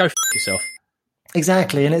this, go f*** yourself.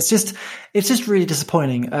 Exactly, and it's just really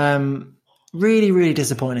disappointing. Really, really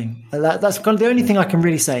disappointing. That's kind of the only thing I can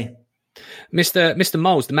really say. Mr.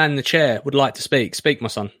 Moles, the man in the chair, would like to speak. Speak, my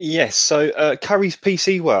son. Yes, so Curry's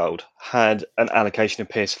PC World had an allocation of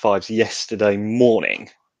PS5s yesterday morning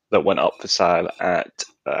that went up for sale at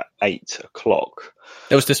 8 o'clock.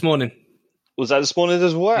 It was this morning. Was that this morning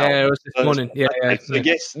as well? Yeah, it was this morning. Yeah. So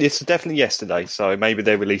yes, it's definitely yesterday. So maybe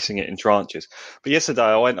they're releasing it in tranches. But yesterday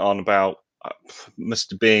I went on about,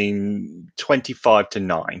 must have been 25 to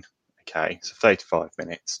 9. Okay, so 35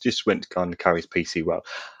 minutes. Just went to kind of Curry's PC World.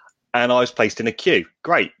 And I was placed in a queue.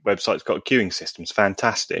 Great. Website's got queuing systems.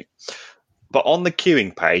 Fantastic. But on the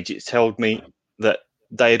queuing page, it told me that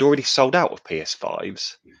they had already sold out of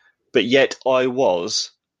PS5s. But yet I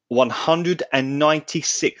was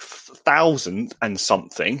 196,000 and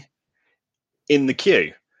something in the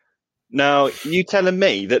queue. Now, you telling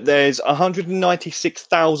me that there's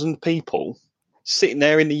 196,000 people sitting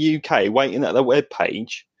there in the UK waiting at the web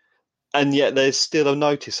page, and yet there's still a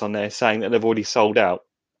notice on there saying that they've already sold out?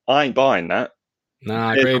 I ain't buying that. No,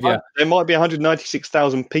 I agree with you. There might be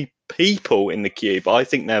 196,000 people in the queue, but I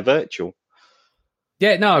think they're virtual.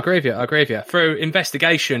 Yeah, no, I agree with you. Through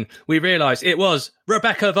investigation, we realised it was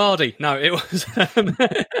Rebecca Vardy. No, it was...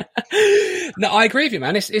 No, I agree with you,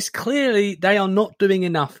 man. It's clearly they are not doing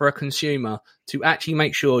enough for a consumer to actually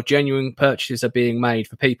make sure genuine purchases are being made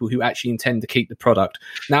for people who actually intend to keep the product.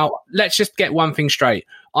 Now, let's just get one thing straight.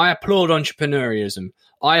 I applaud entrepreneurialism.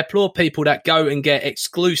 I applaud people that go and get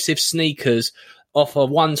exclusive sneakers off a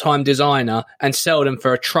one-time designer and sell them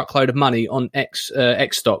for a truckload of money on X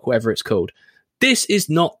stock, whatever it's called. This is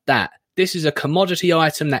not that. This is a commodity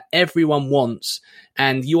item that everyone wants,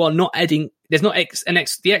 and you are not adding. There's not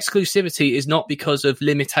the exclusivity is not because of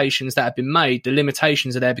limitations that have been made. The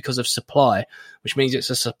limitations are there because of supply, which means it's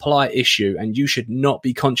a supply issue, and you should not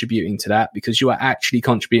be contributing to that because you are actually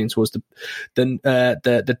contributing towards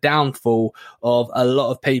the downfall of a lot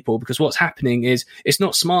of people. Because what's happening is it's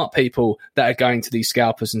not smart people that are going to these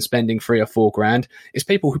scalpers and spending $3 or $4 grand. It's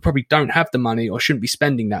people who probably don't have the money or shouldn't be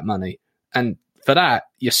spending that money, and for that,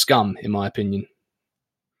 you're scum, in my opinion.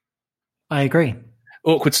 I agree.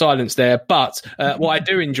 Awkward silence there. But what I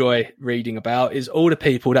do enjoy reading about is all the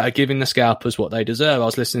people that are giving the scalpers what they deserve. I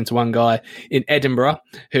was listening to one guy in Edinburgh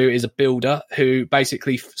who is a builder who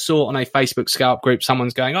basically saw on a Facebook scalp group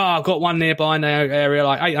someone's going, I've got one nearby in the area,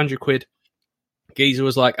 like 800 quid. Geezer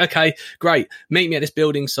was like, okay, great. Meet me at this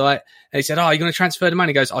building site. And he said, you're going to transfer the money?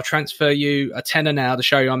 He goes, I'll transfer you a tenner now to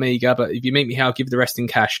show you I'm eager, but if you meet me here, I'll give you the rest in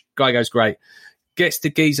cash. Guy goes, great. Gets the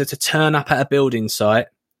geezer to turn up at a building site,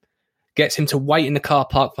 gets him to wait in the car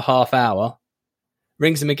park for half hour,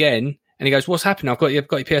 rings him again, And he goes, what's happening? I've got your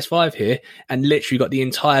PS5 here, and literally got the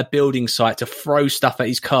entire building site to throw stuff at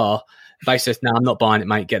his car. Basically says, no, I'm not buying it,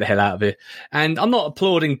 mate. Get the hell out of here. And I'm not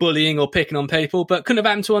applauding bullying or picking on people, but couldn't have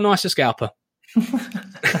happened to a nicer scalper.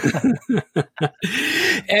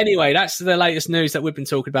 Anyway, that's the latest news that we've been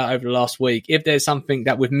talking about over the last week. If there's something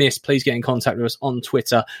that we've missed, please get in contact with us on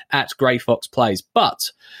Twitter at GreyFoxPlays.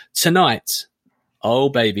 But tonight, oh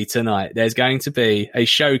baby, tonight there's going to be a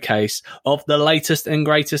showcase of the latest and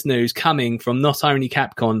greatest news coming from not only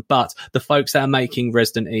Capcom, but the folks that are making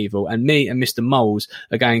Resident Evil. And me and Mr. Moles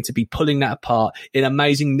are going to be pulling that apart in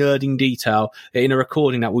amazing nerding detail in a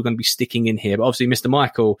recording that we're going to be sticking in here. But obviously, Mr.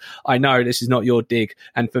 Michael, I know this is not your dig.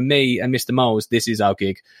 And for me and Mr. Moles, this is our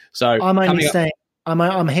gig. So I'm only saying,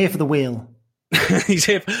 I'm here for the wheel. He's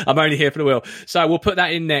here. I'm only here for the wheel. So we'll put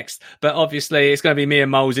that in next. But obviously, it's going to be me and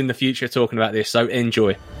Moles in the future talking about this. So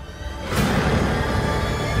enjoy.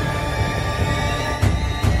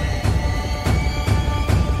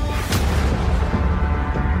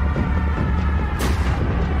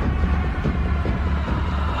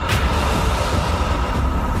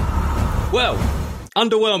 Well,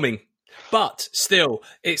 underwhelming. But still,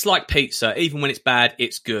 it's like pizza. Even when it's bad,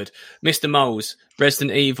 it's good. Mr. Moles,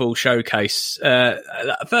 Resident Evil showcase. First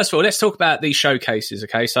of all, let's talk about these showcases,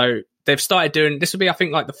 okay? So they've started doing, this will be, I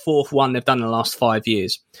think, like the fourth one they've done in the last 5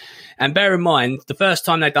 years. And bear in mind, the first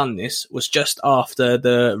time they've done this was just after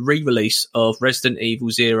the re-release of Resident Evil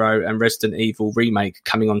 0 and Resident Evil Remake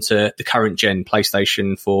coming onto the current gen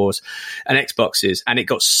PlayStation 4s and Xboxes. And it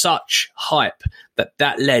got such hype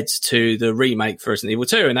that led to the remake for Resident Evil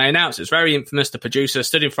 2. And they announced, it's very infamous, the producer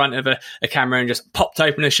stood in front of a camera and just popped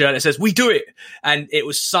open a shirt that says, "We do it." And it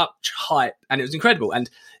was such hype and it was incredible. And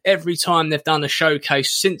every time they've done a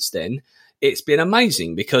showcase since then, it's been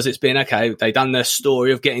amazing because it's been, okay, they've done their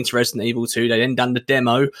story of getting to Resident Evil 2. They then done the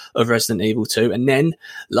demo of Resident Evil 2. And then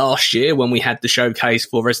last year when we had the showcase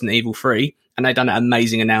for Resident Evil 3 and they done an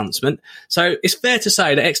amazing announcement. So it's fair to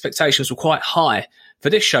say that expectations were quite high for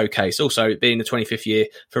this showcase, also it being the 25th year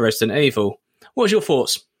for Resident Evil. What was your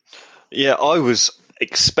thoughts? Yeah, I was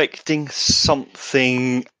expecting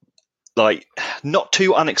something like not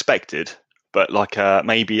too unexpected, but like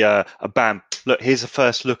maybe a bam. Look, here's a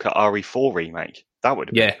first look at RE4 remake. That would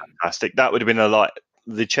have been fantastic. That would have been like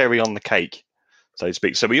the cherry on the cake, so to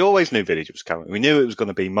speak. So we always knew Village was coming. We knew it was going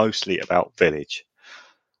to be mostly about Village.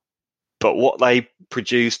 But what they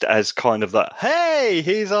produced as kind of that, hey,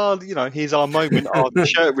 here's our moment, our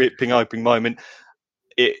shirt ripping open moment.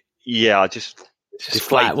 Just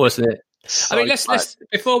flat, wasn't it? So I mean, let's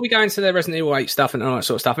before we go into the Resident Evil 8 stuff and all that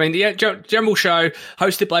sort of stuff. I mean, the general show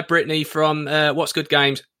hosted by Brittany from What's Good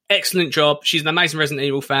Games. Excellent job. She's an amazing Resident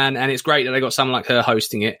Evil fan, and it's great that they got someone like her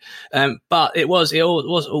hosting it. But it was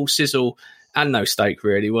all sizzle and no steak,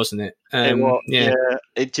 really, wasn't it?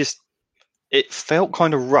 It felt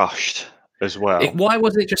kind of rushed as well. Why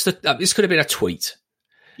wasn't it just this could have been a tweet.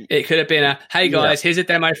 It could have been a, hey guys, here's a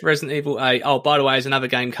demo for Resident Evil 8. Oh, by the way, there's another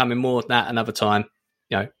game coming, more than that another time.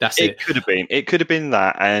 That's it. It could have been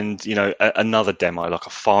that, and another demo, like a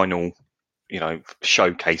final,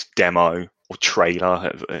 showcase demo or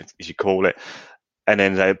trailer, as you call it, and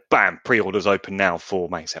then bam, pre-orders open now for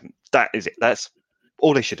May 7th. That is it. That's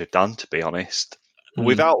all they should have done, to be honest.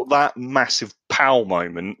 Without that massive pow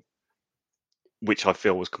moment, which I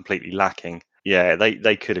feel was completely lacking. Yeah,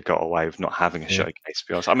 they could have got away with not having a showcase, to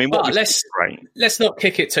be honest. I mean, let's not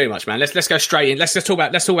kick it too much, man. Let's go straight in. Let's talk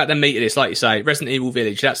about the meat of this, like you say, Resident Evil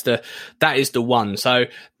Village. That is the one. So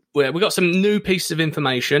we got some new pieces of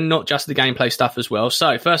information, not just the gameplay stuff as well.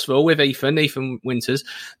 So first of all, with Ethan Winters,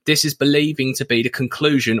 this is believing to be the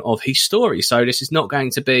conclusion of his story. So this is not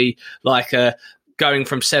going to be like going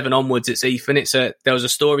from 7 onwards. It's Ethan. There was a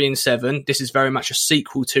story in 7. This is very much a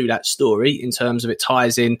sequel to that story in terms of it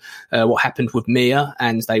ties in what happened with Mia,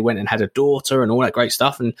 and they went and had a daughter and all that great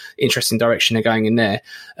stuff, and interesting direction they're going in there.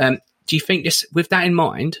 Do you think this, with that in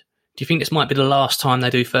mind, do you think this might be the last time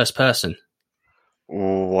they do first person?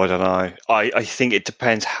 Oh, I don't know. I think it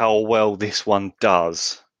depends how well this one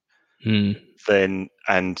does. Then,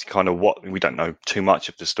 and kind of what, we don't know too much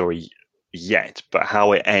of the story yet, but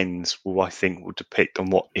how it ends I think will depict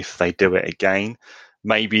on what if they do it again.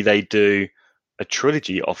 Maybe they do a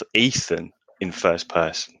trilogy of Ethan in first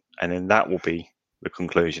person, and then that will be the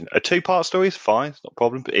conclusion. A 2-part story is fine, it's not a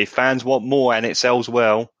problem, but if fans want more and it sells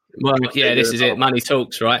well, this is it. Money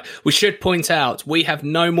talks, right? We should point out we have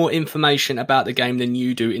no more information about the game than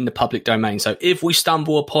you do in the public domain. So if we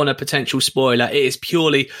stumble upon a potential spoiler, it is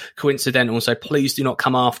purely coincidental. So please do not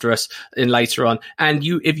come after us later on. And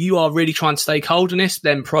if you are really trying to stay cold on this,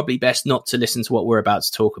 then probably best not to listen to what we're about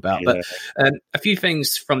to talk about. Yeah. But a few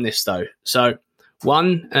things from this though. So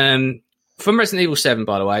one, from Resident Evil 7,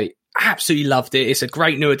 by the way, absolutely loved it. It's a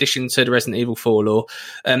great new addition to the Resident Evil 4 lore.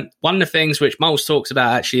 One of the things which Moles talks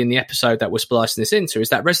about actually in the episode that we're splicing this into is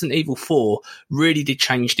that Resident Evil 4 really did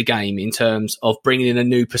change the game in terms of bringing in a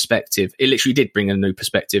new perspective. It literally did bring in a new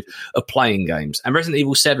perspective of playing games. And Resident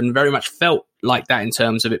Evil 7 very much felt like that in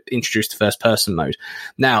terms of it introduced the first-person mode.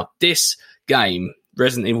 Now, this game,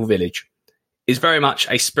 Resident Evil Village, is very much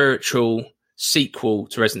a spiritual sequel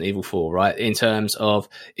to Resident Evil 4, right? In terms of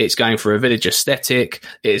it's going for a village aesthetic,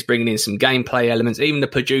 it's bringing in some gameplay elements. Even the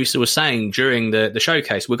producer was saying during the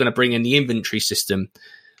showcase, we're going to bring in the inventory system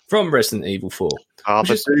from Resident Evil 4. Cool,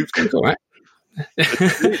 right?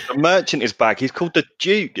 The merchant is back. He's called the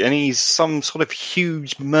Duke, and he's some sort of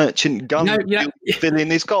huge merchant gun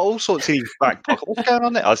villain. He's got all sorts in his back pocket. What's going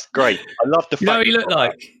on there? That's great. I love the fact. You know what he looked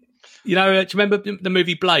like? Do you remember the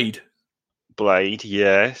movie Blade? Blade,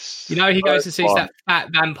 yes. You know, he goes and sees that fat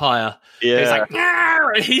vampire. Yeah.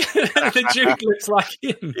 He's like, the Duke looks like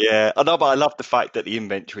him. Yeah, I know, but I love the fact that the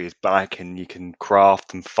inventory is back and you can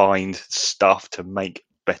craft and find stuff to make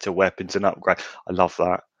better weapons and upgrade. I love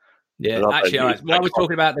that. Yeah, actually, while we're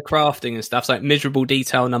talking about the crafting and stuff, so miserable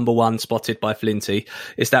detail number one spotted by Flinty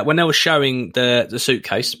is that when they were showing the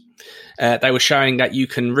suitcase, they were showing that you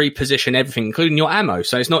can reposition everything, including your ammo.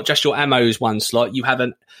 So it's not just your ammo is one slot. You have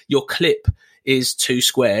your clip is 2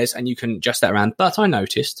 squares and you can adjust that around. But I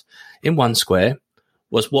noticed in one square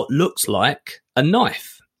was what looks like a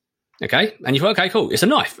knife. Okay. And you thought, okay, cool. It's a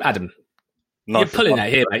knife, Adam. You're pulling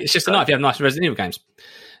that here, mate. It's just a knife. You have knives in Resident Evil games.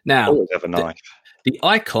 Now, always have a knife. The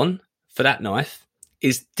icon for that knife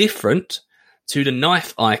is different to the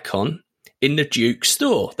knife icon in the Duke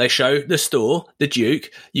store. They show the store, the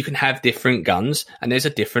Duke, you can have different guns and there's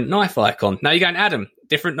a different knife icon. Now you're going, Adam,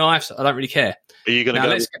 different knives, I don't really care. Are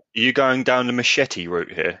you going down the machete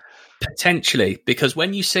route here? Potentially, because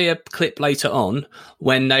when you see a clip later on,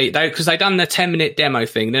 when because they done the 10-minute demo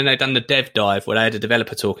thing, then they done the dev dive where they had a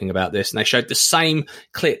developer talking about this, and they showed the same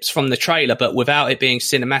clips from the trailer, but without it being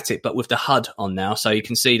cinematic, but with the HUD on now, so you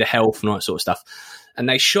can see the health and all that sort of stuff. And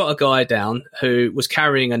they shot a guy down who was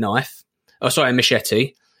carrying a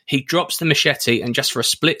machete. He drops the machete, and just for a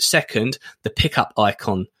split second, the pickup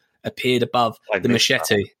icon appeared above the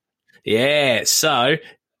machete. Yeah, so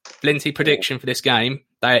Flinty prediction for this game.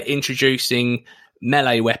 They are introducing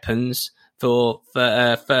melee weapons for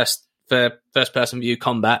first person view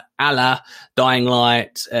combat, a la Dying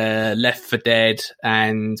Light, Left 4 Dead,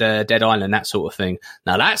 and Dead Island, that sort of thing.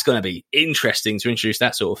 Now that's going to be interesting to introduce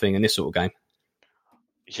that sort of thing in this sort of game.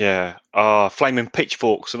 Yeah, flaming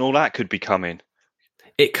pitchforks and all that could be coming.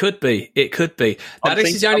 It could be. Now,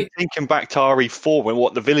 I'm thinking back to RE4 when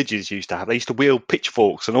what the villagers used to have. They used to wield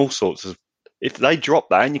pitchforks and all sorts of. If they drop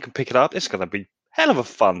that and you can pick it up, it's going to be hell of a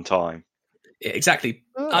fun time. Exactly.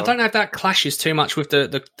 I don't know if that clashes too much with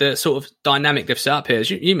the sort of dynamic they've set up here.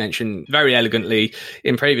 As you mentioned very elegantly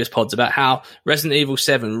in previous pods about how Resident Evil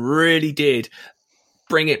 7 really did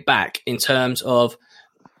bring it back in terms of,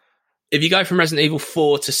 if you go from Resident Evil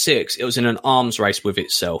 4 to 6, it was in an arms race with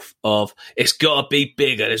itself of it's got to be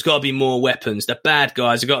bigger, there's got to be more weapons, the bad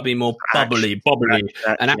guys have got to be more bubbly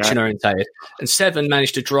and action-orientated. And 7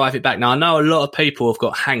 managed to drive it back. Now, I know a lot of people have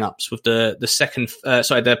got hang-ups with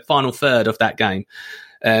the final third of that game,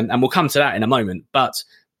 and we'll come to that in a moment. But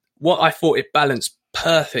what I thought it balanced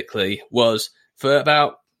perfectly was for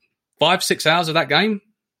about 5-6 hours of that game,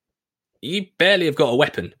 you barely have got a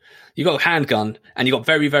weapon. You got a handgun and you got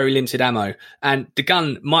very, very limited ammo. And the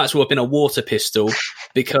gun might as well have been a water pistol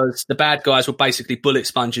because the bad guys were basically bullet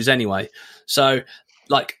sponges anyway. So,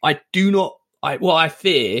 what I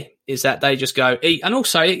fear is that they just go, and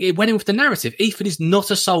also it went in with the narrative. Ethan is not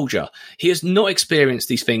a soldier. He has not experienced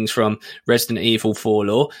these things from Resident Evil 4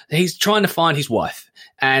 lore. He's trying to find his wife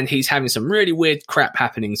and he's having some really weird crap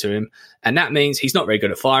happening to him. And that means he's not very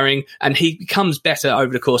good at firing and he becomes better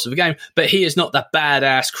over the course of the game. But he is not the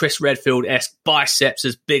badass Chris Redfield-esque biceps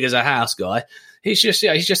as big as a house guy. He's just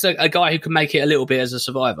a guy who can make it a little bit as a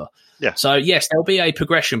survivor. Yeah. So yes, there'll be a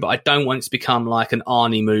progression, but I don't want it to become like an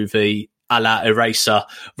Arnie movie a la Eraser,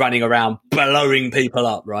 running around blowing people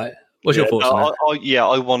up, right? What's your thoughts on that?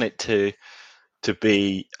 I want it to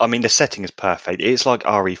be. I mean, the setting is perfect. It's like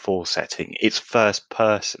RE4 setting. It's first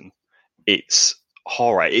person. It's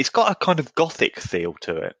horror. It's got a kind of gothic feel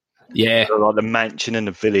to it. Yeah, so like the mansion and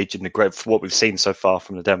the village and the grave. What we've seen so far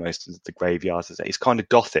from the demos, the graveyards, it's kind of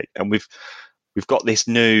gothic, and we've got this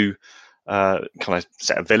new kind of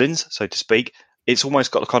set of villains, so to speak. It's almost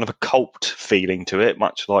got a kind of a cult feeling to it,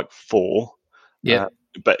 much like 4. Yeah.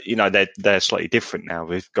 But, they're slightly different now.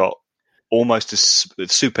 We've got almost a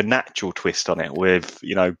supernatural twist on it, with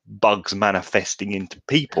bugs manifesting into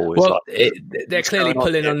people. Well, they're clearly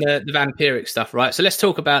pulling on the vampiric stuff, right? So let's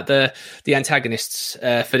talk about the antagonists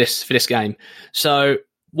for this game. So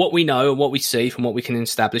what we know and what we see from what we can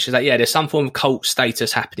establish is that there's some form of cult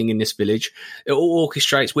status happening in this village. It all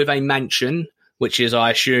orchestrates with a mansion, which is,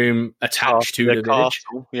 I assume, attached to the village.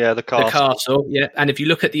 Yeah, the castle. The castle, yeah. And if you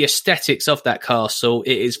look at the aesthetics of that castle,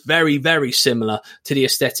 it is very, very similar to the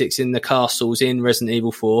aesthetics in the castles in Resident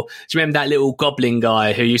Evil 4. Do you remember that little goblin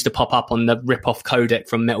guy who used to pop up on the rip-off codec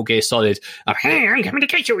from Metal Gear Solid? Hey, I'm coming to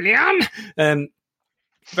get you, Leon!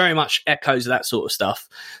 Very much echoes of that sort of stuff.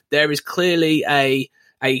 There is clearly a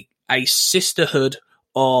sisterhood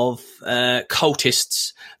of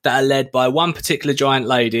cultists that are led by one particular giant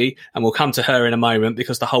lady, and we'll come to her in a moment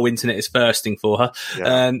because the whole internet is thirsting for her.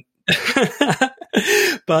 Yeah.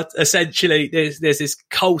 But essentially, there's this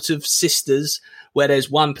cult of sisters where there's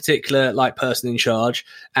one particular person in charge,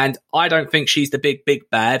 and I don't think she's the big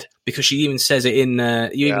bad, because she even says it in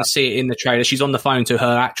even see it in the trailer. She's on the phone to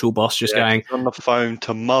her actual boss, just going on the phone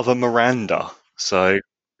to Mother Miranda. So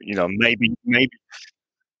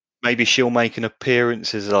maybe she'll make an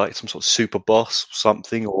appearance as some sort of super boss or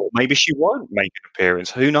something, or maybe she won't make an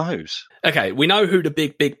appearance. Who knows? Okay, we know who the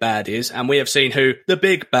big bad is, and we have seen who the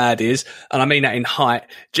big bad is, and I mean that in height.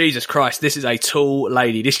 Jesus Christ, this is a tall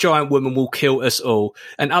lady. This giant woman will kill us all.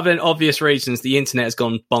 And other than obvious reasons, the internet has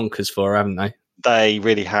gone bonkers for her, haven't they? They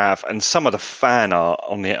really have, and some of the fan art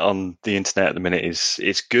on the internet at the minute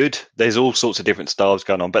is good. There's all sorts of different styles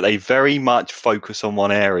going on, but they very much focus on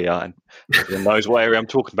one area, and everyone knows what area I'm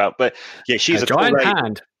talking about. But yeah, she's a giant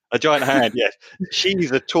hand. A giant hand, yes.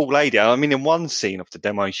 She's a tall lady. I mean, in one scene of the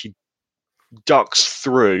demo, she ducks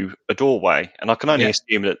through a doorway, and I can only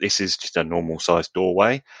assume that this is just a normal-sized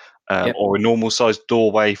doorway, or a normal-sized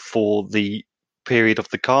doorway for the period of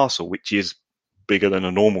the castle, which is bigger than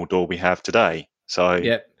a normal door we have today. So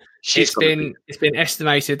it's been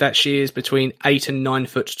estimated that she is between 8 and 9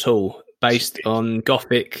 foot tall, based on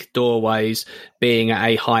Gothic doorways being at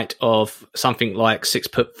a height of something like 6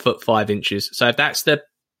 foot 5 inches. So if that's the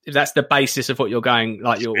basis of what you're going,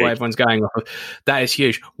 what everyone's going off of, that is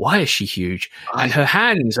huge. Why is she huge? And her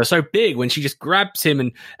hands are so big when she just grabs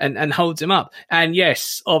him and holds him up. And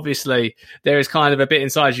yes, obviously there is kind of a bit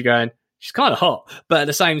inside you going, she's kind of hot, but at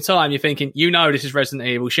the same time, you're thinking, this is Resident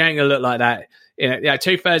Evil. She ain't gonna look like that.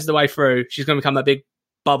 2/3 of the way through, she's gonna become a big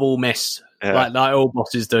bubble mess, like all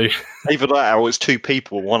bosses do. Either that, or it's two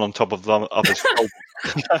people, one on top of the other's shoulder.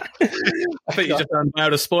 I think you just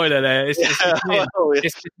unveiled a spoiler there. It's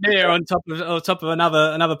near on top of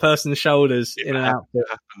another person's shoulders in and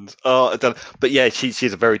out. But yeah, she's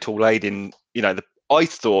a very tall lady, and I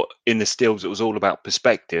thought in the stills it was all about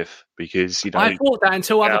perspective, because I thought that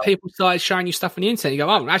until other people started showing you stuff on the internet. You go,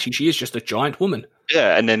 oh, actually, she is just a giant woman.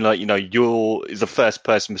 Yeah, and then you're the first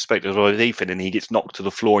person perspective of Ethan, and he gets knocked to the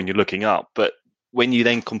floor, and you're looking up. But when you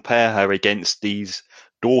then compare her against these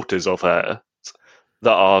daughters of her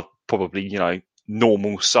that are probably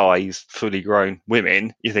normal sized, fully grown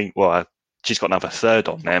women, you think, well, she's got another third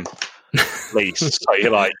on them, at least. So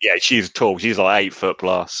you're like, yeah, she's tall. She's like 8 foot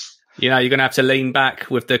plus. You're going to have to lean back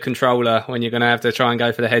with the controller when you're going to have to try and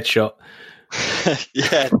go for the headshot.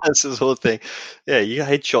 Yeah, that's the sort of thing. Yeah, you get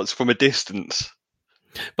headshots from a distance.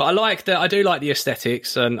 But I do like the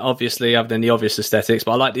aesthetics, and obviously, other than the obvious aesthetics,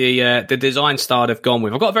 but I like the design style they've gone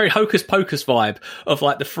with. I've got a very Hocus Pocus vibe of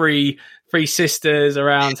the three sisters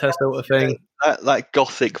around her sort of thing. That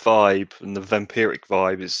gothic vibe and the vampiric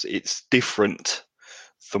vibe it's different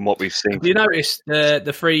from what we've seen. Have you noticed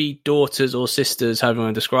the three daughters or sisters, however you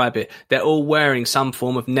want to describe it, they're all wearing some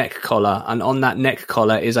form of neck collar, and on that neck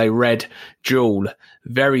collar is a red jewel,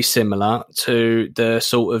 very similar to the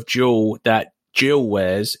sort of jewel that Jill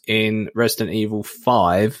wears in Resident Evil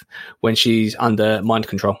 5 when she's under mind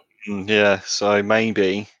control. Yeah, so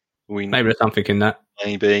maybe there's something in that.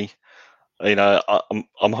 Maybe, I'm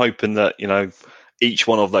hoping that each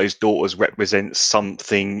one of those daughters represents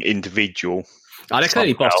something individual. Oh, they're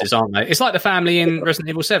clearly bosses, aren't they? It's like the family in Resident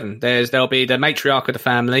Evil 7. There'll be the matriarch of the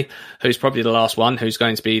family, who's probably the last one, who's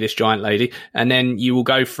going to be this giant lady. And then you will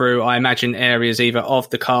go through, I imagine, areas either of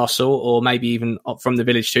the castle or maybe even from the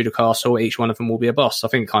village to the castle. Each one of them will be a boss. I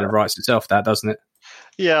think it kind of writes itself, that, doesn't it?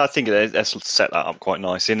 Yeah, I think that's set that up quite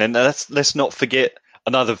nicely. And then let's not forget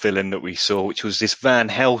another villain that we saw, which was this Van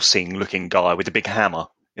Helsing-looking guy with a big hammer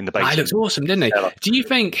in the basement. He looks awesome, didn't he? Do you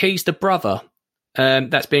think he's the brother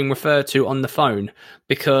that's being referred to on the phone,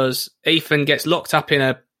 because Ethan gets locked up in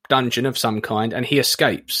a dungeon of some kind and he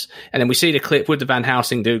escapes, and then we see the clip with the Van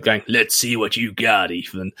Helsing dude going, "Let's see what you got,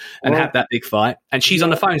 Ethan," and have that big fight, and she's on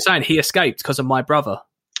the phone saying he escaped because of my brother.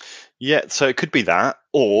 Yeah, so it could be that,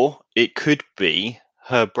 or it could be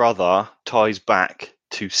her brother ties back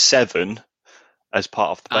to 7 as part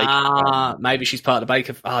of the Baker family. Maybe she's part of the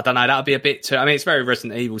Baker. I don't know. That would be a bit too. I mean, it's very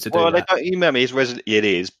Resident Evil to do Well, they that. don't. You remember, it's Resident. It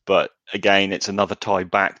is, but again, it's another tie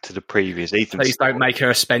back to the previous Ethan. Please story. don't make her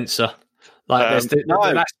a Spencer. Like,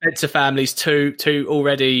 No. that Spencer family's too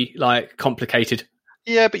already like complicated.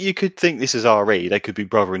 Yeah, but you could think this is RE. They could be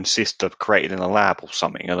brother and sister created in a lab or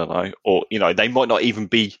something. I don't know. Or, they might not even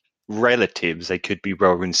be relatives. They could be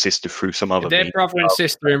brother and sister through some other If they're means. brother and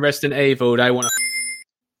sister in Resident Evil, they want to.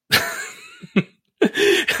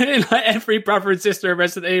 Like every brother and sister in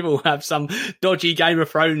Resident Evil have some dodgy Game of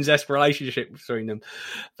Thrones-esque relationship between them.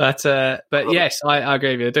 But yes, I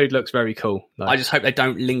agree with you. The dude looks very cool. I just hope they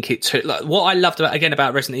don't link it to. Like, what I loved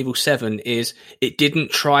about Resident Evil 7 is it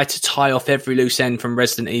didn't try to tie off every loose end from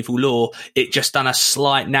Resident Evil lore. It just done a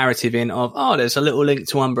slight narrative in of, there's a little link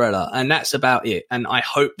to Umbrella, and that's about it. And I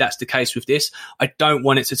hope that's the case with this. I don't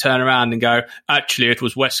want it to turn around and go, actually, it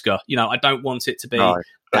was Wesker. I don't want it to be. No.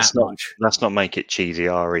 Let's not make it cheesy,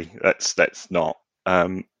 Ari. That's not.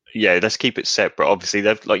 Let's keep it separate. Obviously,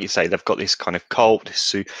 like you say, they've got this kind of cult,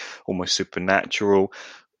 this almost supernatural.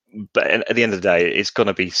 But at the end of the day, it's going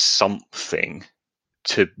to be something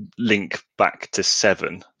to link back to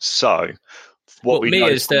 7. So,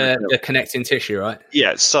 Mia's the connecting tissue, right?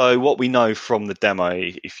 Yeah. So what we know from the demo,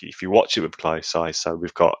 if you watch it with close eyes, so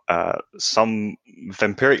we've got some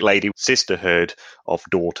vampiric lady, sisterhood of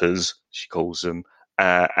daughters, she calls them.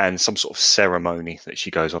 And some sort of ceremony that she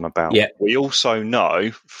goes on about. Yeah. We also know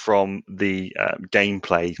from the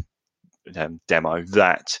gameplay demo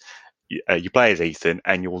that you play as Ethan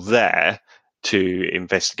and you're there to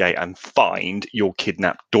investigate and find your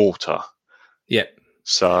kidnapped daughter. Yeah.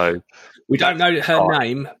 So we don't know her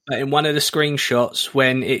name, but in one of the screenshots,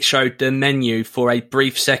 when it showed the menu for a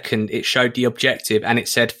brief second, it showed the objective and it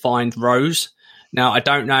said "Find Rose." Now, I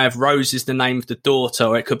don't know if Rose is the name of the daughter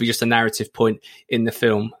or it could be just a narrative point in the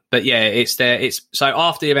film. But yeah, it's there. So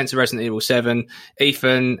after the events of Resident Evil 7,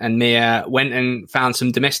 Ethan and Mia went and found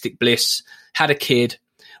some domestic bliss, had a kid.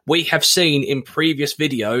 We have seen in previous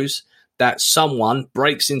videos that someone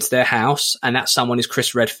breaks into their house and that someone is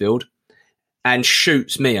Chris Redfield and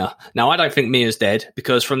shoots Mia. Now, I don't think Mia's dead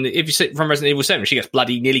because if you see from Resident Evil 7, she gets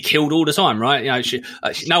bloody nearly killed all the time, right?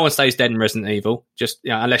 No one stays dead in Resident Evil, just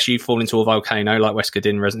unless you fall into a volcano like Wesker did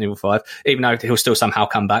in Resident Evil 5, even though he'll still somehow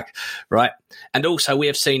come back, right? And also, we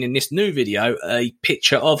have seen in this new video a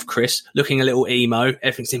picture of Chris looking a little emo.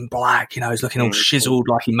 Everything's in black, he's looking all chiseled,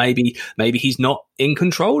 like maybe he's not in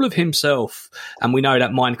control of himself. And we know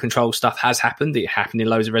that mind control stuff has happened. It happened in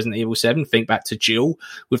loads of Resident Evil 7. Think back to Jill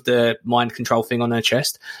with the mind control thing on her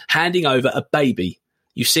chest, handing over a baby.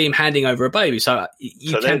 You see him handing over a baby. So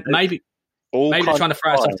maybe they're trying to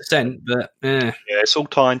throw us off the scent, but yeah, it's all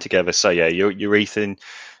tying together. So yeah, you're Ethan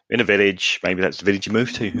in a village. Maybe that's the village you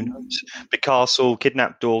moved to. Who knows? Big castle,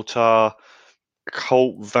 kidnapped daughter,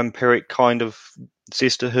 cult, vampiric kind of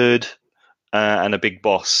sisterhood, and a big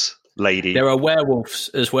boss lady. There are werewolves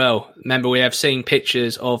as well. Remember, we have seen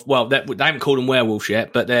pictures of, they haven't called them werewolves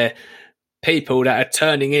yet, but they're people that are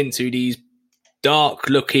turning into these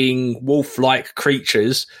dark-looking wolf-like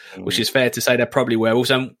creatures, which is fair to say they're probably werewolves.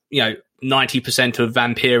 And 90% of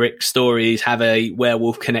vampiric stories have a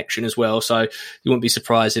werewolf connection as well. So you wouldn't be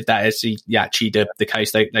surprised if that is actually the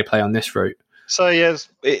case they play on this route. So yes,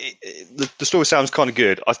 the story sounds kind of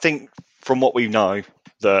good. I think from what we know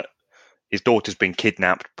that his daughter's been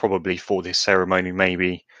kidnapped, probably for this ceremony.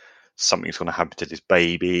 Maybe something's going to happen to this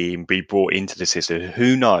baby and be brought into the system.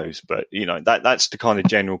 Who knows? But that's the kind of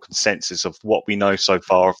general consensus of what we know so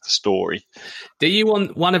far of the story. Do you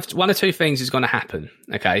want one of two things is going to happen?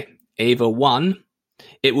 Okay, either one,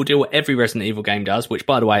 it will do what every Resident Evil game does, which,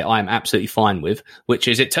 by the way, I am absolutely fine with. Which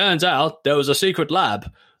is, it turns out there was a secret lab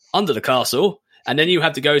under the castle, and then you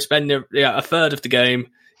have to go spend a third of the game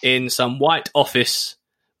in some white office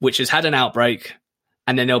which has had an outbreak,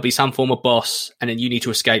 and then there'll be some form of boss, and then you need to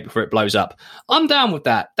escape before it blows up. I'm down with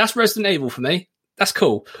that. That's Resident Evil for me. That's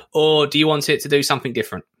cool. Or do you want it to do something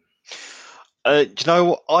different? Do you know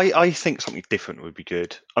what? I think something different would be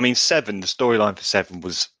good. I mean, 7, the storyline for 7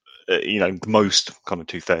 was, the most kind of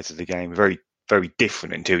 2/3 of the game, very, very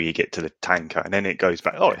different until you get to the tanker, and then it goes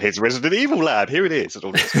back, here's Resident Evil lab, here it is.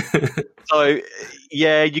 So,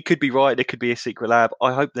 yeah, you could be right. There could be a secret lab.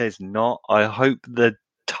 I hope there's not. I hope the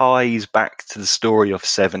ties back to the story of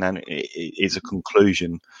 7 and it is a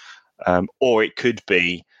conclusion, or it could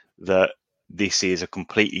be that this is a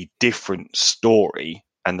completely different story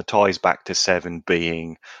and the ties back to 7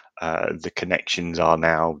 being the connections are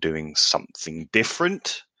now doing something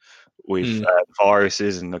different, with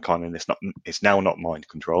viruses and the kind of it's now not mind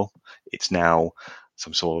control. It's now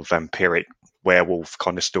some sort of vampiric werewolf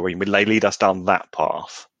kind of story. Will they lead us down that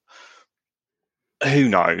path? Who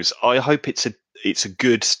knows? I hope it's a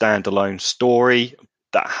good standalone story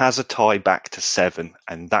that has a tie back to 7,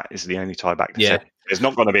 and that is the only tie back to 7. There's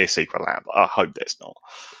not going to be a sequel out. I hope there's not.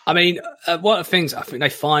 I mean, one of the things I think they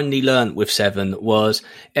finally learned with 7 was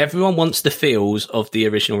everyone wants the feels of the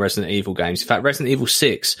original Resident Evil games. In fact, Resident Evil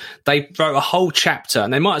 6, they wrote a whole chapter,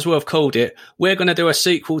 and they might as well have called it, we're going to do a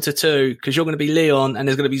sequel to 2 because you're going to be Leon and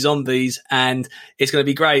there's going to be zombies and it's going to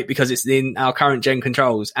be great because it's in our current gen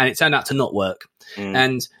controls. And it turned out to not work.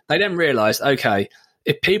 And they then realised, okay,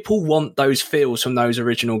 if people want those feels from those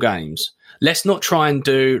original games, let's not try and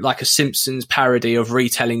do like a Simpsons parody of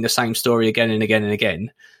retelling the same story again and again and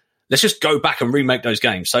again. Let's just go back and remake those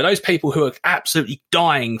games. So those people who are absolutely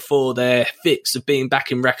dying for their fix of being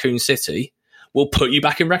back in Raccoon City, we'll put you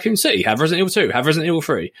back in Raccoon City. Have Resident Evil 2, have Resident Evil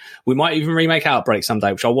 3. We might even remake Outbreak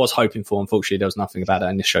someday, which I was hoping for. Unfortunately, there was nothing about that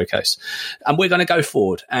in this showcase. And we're going to go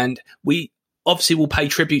forward. And we obviously will pay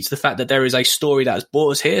tribute to the fact that there is a story that has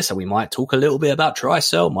brought us here. So we might talk a little bit about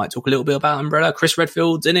Tricell, might talk a little bit about Umbrella. Chris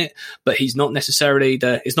Redfield's in it, but he's not necessarily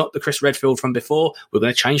it's not the Chris Redfield from before. We're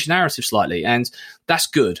going to change the narrative slightly, and that's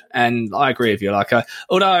good. And I agree with you. Like,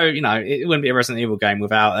 although, you know, it wouldn't be a Resident Evil game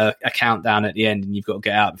without a countdown at the end and you've got to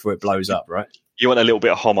get out before it blows up, right? You want a little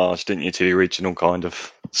bit of homage, didn't you, to the original kind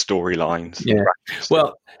of storylines? Yeah.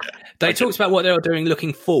 Well, they talked about what they were doing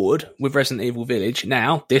looking forward with Resident Evil Village.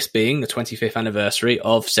 Now, this being the 25th anniversary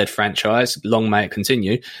of said franchise, long may it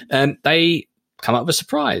continue, they come up with a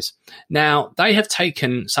surprise. Now, they have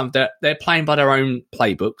taken they're playing by their own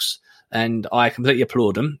playbooks, and I completely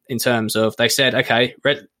applaud them in terms of, they said, okay,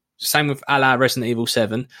 same with a la Resident Evil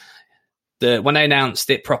 7, when they announced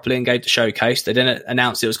it properly and gave the showcase, they then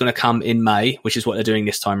announced it was going to come in May, which is what they're doing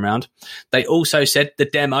this time around. They also said the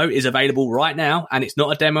demo is available right now, and it's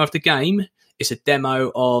not a demo of the game. It's a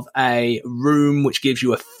demo of a room which gives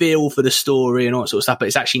you a feel for the story and all that sort of stuff, but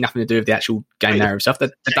it's actually nothing to do with the actual game narrative stuff.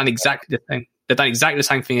 They've done exactly the thing. They've done exactly the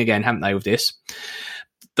same thing again, haven't they, with this?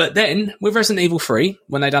 But then, with Resident Evil 3,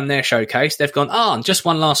 when they've done their showcase, they've gone, and just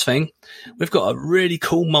one last thing. We've got a really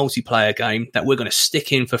cool multiplayer game that we're going to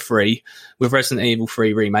stick in for free with Resident Evil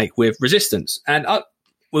 3 Remake with Resistance. And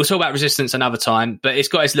we'll talk about Resistance another time, but it's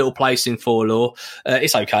got its little place in 4 lore.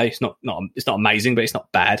 It's okay. It's not amazing, but it's not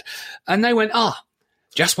bad. And they went,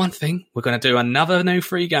 just one thing. We're going to do another new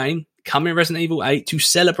free game coming Resident Evil 8 to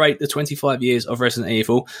celebrate the 25 years of Resident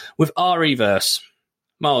Evil with Re:Verse.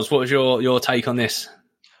 Miles, what was your take on this?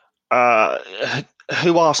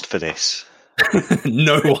 Who asked for this?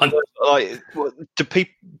 No one. Like, do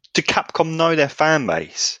Capcom know their fan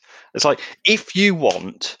base? It's like, if you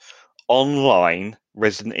want online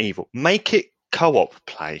Resident Evil, make it co-op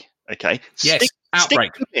play. Okay. Yes.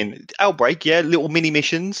 Outbreak. Outbreak, yeah. Little mini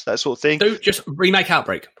missions, that sort of thing. Just remake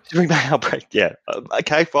Outbreak. Remake Outbreak, yeah.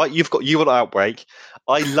 Okay, right. You want Outbreak.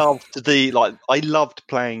 I loved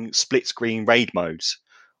playing split screen raid modes.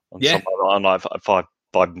 On like 5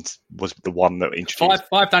 was the one that introduced.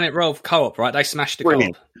 5 done it well co-op, right? They smashed the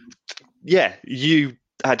co-op. Yeah, you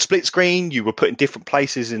had split screen. You were put in different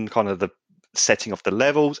places in kind of the setting of the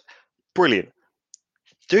levels. Brilliant.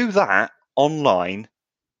 Do that online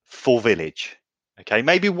for Village. Okay,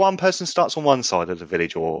 maybe one person starts on one side of the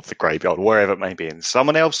village or of the graveyard, wherever it may be, and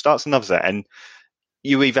someone else starts another side. And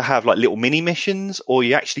you either have like little mini missions, or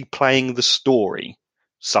you're actually playing the story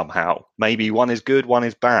somehow. Maybe one is good, one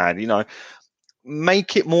is bad. You know.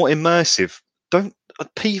 Make it more immersive.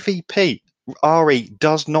 PvP RE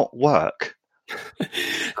does not work.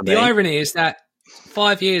 The irony is that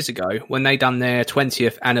 5 years ago, when they done their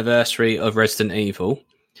 20th anniversary of Resident Evil,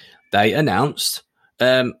 they announced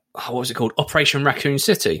what was it called? Operation Raccoon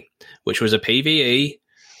City, which was a PvE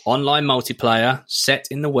online multiplayer set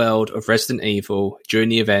in the world of Resident Evil during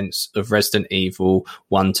the events of Resident Evil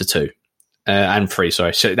 1 to 2. And 3,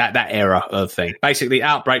 sorry. So that era of thing. Basically,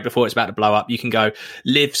 Outbreak before it's about to blow up, you can go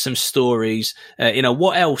live some stories in a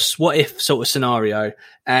what if sort of scenario.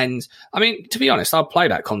 And I mean, to be honest, I play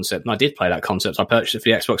that concept, and I did play that concept. I purchased it for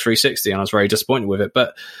the Xbox 360, and I was very disappointed with it.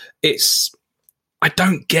 But I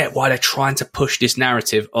don't get why they're trying to push this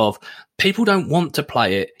narrative of people don't want to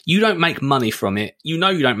play it. You don't make money from it. You know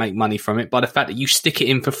you don't make money from it by the fact that you stick it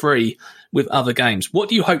in for free with other games. What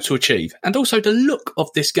do you hope to achieve? And also the look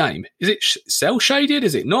of this game. Is it cell shaded?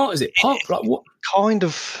 Is it not? Is it pop? Like what? Kind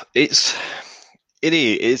of. It is.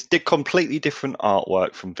 It's the completely different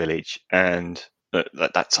artwork from Village, and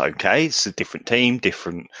that's okay. It's a different team,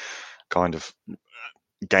 different kind of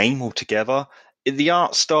game altogether. The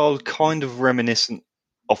art style kind of reminiscent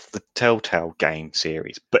of the Telltale game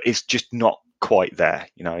series, but it's just not quite there.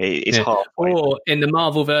 It's halfway. Or in the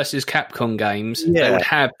Marvel versus Capcom games, Yeah. they would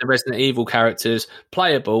have the Resident Evil characters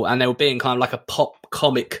playable, and they would be in kind of like a pop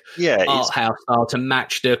comic art house style to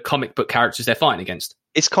match the comic book characters they're fighting against.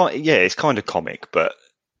 It's kind of comic, but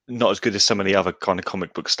not as good as some of the other kind of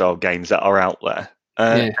comic book style games that are out there.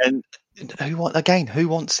 And who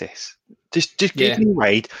wants this? Just give me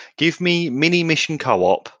raid, give me mini mission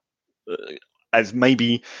co-op as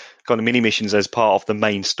maybe kind of mini missions as part of the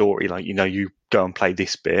main story. Like, you go and play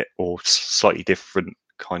this bit, or slightly different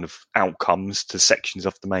kind of outcomes to sections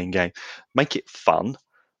of the main game. Make it fun.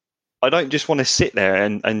 I don't just want to sit there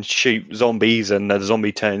and shoot zombies, and the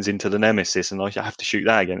zombie turns into the nemesis and I have to shoot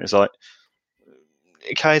that again. It's like,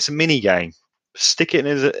 okay, it's a mini game. Stick it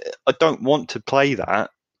in I don't want to play that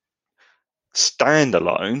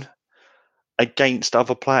standalone against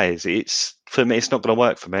other players. For me, it's not going to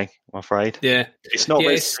work for me, I'm afraid. Yeah. It's not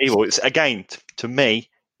Resident Evil. It's, again, to me,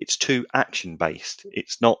 it's too action-based.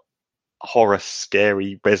 It's not horror,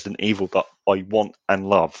 scary Resident Evil that I want and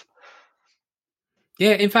love.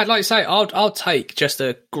 Yeah, in fact, like I say, I'll take just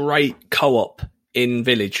a great co-op in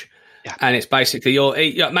Village. Yeah. And it's basically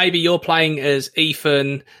maybe you're playing as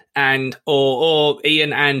Ethan or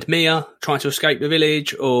Ian and Mia trying to escape the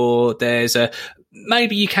village, or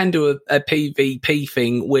maybe you can do a PvP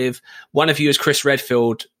thing with one of you as Chris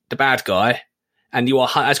Redfield, the bad guy, and you are,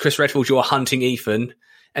 as Chris Redfield, you are hunting Ethan,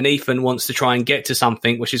 and Ethan wants to try and get to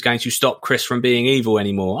something which is going to stop Chris from being evil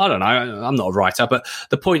anymore. I don't know. I'm not a writer, but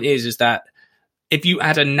the point is that if you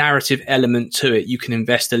add a narrative element to it, you can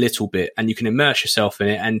invest a little bit and you can immerse yourself in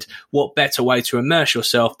it. And what better way to immerse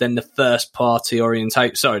yourself than the first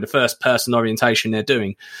person orientation they're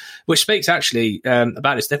doing, which speaks actually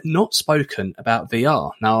about this. They've not spoken about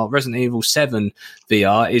VR. Now, Resident Evil 7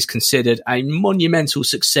 VR is considered a monumental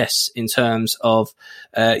success in terms of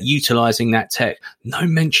utilizing that tech. No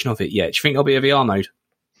mention of it yet. Do you think there'll be a VR mode?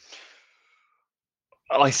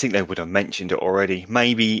 I think they would have mentioned it already.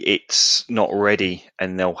 Maybe it's not ready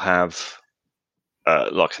and they'll have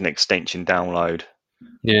like an extension download.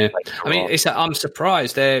 Yeah. I mean, I'm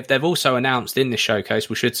surprised. They've also announced in this showcase,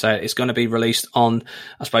 we should say, it's going to be released on,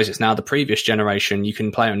 I suppose it's now the previous generation. You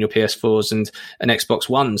can play on your PS4s and Xbox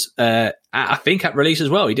Ones. I think at release as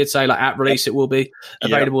well. He did say at release it will be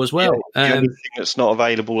available as well. The only thing that's not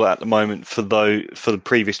available at the moment for the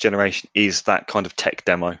previous generation is that kind of tech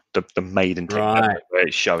demo, the maiden tech demo, where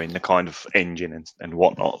it's showing the kind of engine and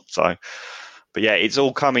whatnot. So, but yeah, it's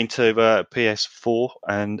all coming to PS4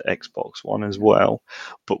 and Xbox One as well.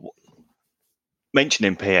 But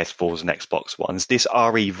mentioning PS4s and Xbox Ones, this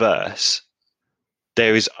RE-verse,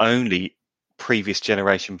 there is only previous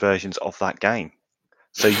generation versions of that game.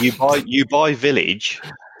 So you buy Village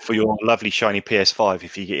for your lovely shiny PS5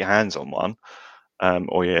 if you get your hands on one,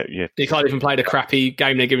 or you can't even play the crappy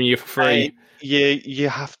game they're giving you for free.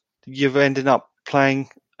 You've ended up playing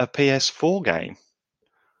a PS4 game.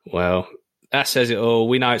 Well, that says it all.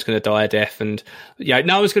 We know it's going to die a death, and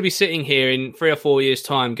no one's going to be sitting here in 3 or 4 years'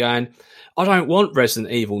 time going, I don't want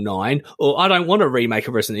Resident Evil 9, or I don't want a remake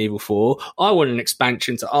of Resident Evil 4. I want an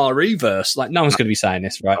expansion to RE-verse. No one's going to be saying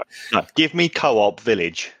this, right? No, give me co-op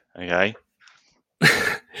Village, okay?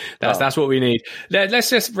 That's what we need. Let's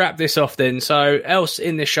just wrap this off then. So, else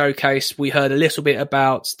in this showcase, we heard a little bit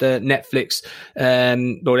about the Netflix.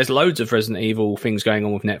 Well, there's loads of Resident Evil things going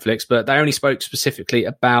on with Netflix, but they only spoke specifically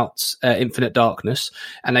about Infinite Darkness,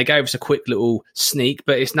 and they gave us a quick little sneak,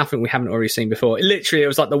 but it's nothing we haven't already seen before. It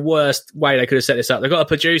was like the worst way they could have set this up. They got a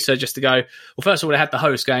producer just to go, well, first of all, they had the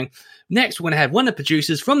host going, next, we're going to have one of the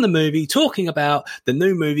producers from the movie talking about the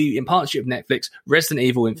new movie in partnership with Netflix, Resident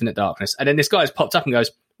Evil Infinite Darkness. And then this guy's popped up and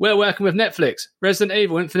goes, we're working with Netflix, Resident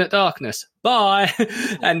Evil Infinite Darkness. Bye.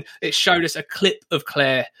 And it showed us a clip of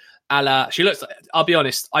Claire. She looks like, I'll be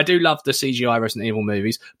honest, I do love the CGI Resident Evil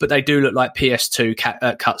movies, but they do look like PS2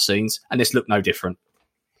 cutscenes, and this looked no different.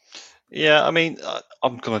 Yeah, I mean,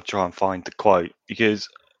 I'm going to try and find the quote because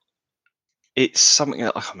it's something I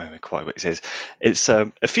can't remember quite what it says. It's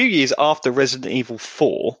a few years after Resident Evil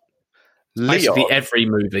 4. Basically every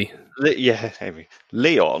movie.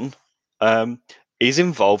 Leon is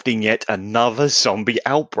involved in yet another zombie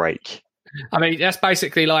outbreak. I mean, that's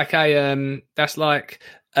basically like a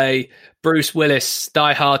Bruce Willis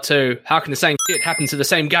Die Hard 2. How can the same shit happen to the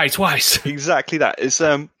same guy twice? Exactly that. It's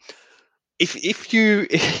if you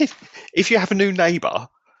have a new neighbour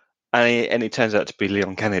and it turns out to be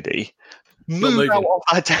Leon Kennedy, move out of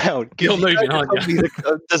that town. You're moving, aren't you?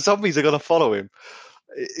 The zombies are going to follow him.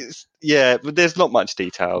 but there's not much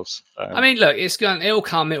details. I mean, look, it'll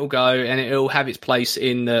come, it'll go, and it'll have its place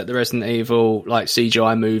in the Resident Evil like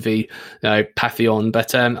CGI movie, Pantheon.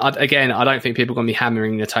 But again, I don't think people are going to be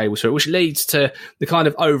hammering the table to it, which leads to the kind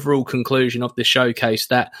of overall conclusion of the showcase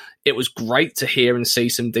that it was great to hear and see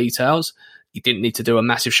some details. You didn't need to do a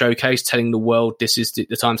massive showcase telling the world this is the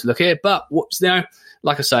time to look at it. But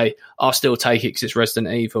like I say, I'll still take it because it's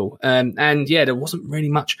Resident Evil. And yeah, there wasn't really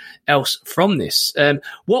much else from this.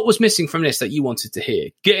 What was missing from this that you wanted to hear?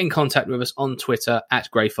 Get in contact with us on Twitter at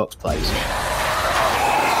GreyFoxPlays.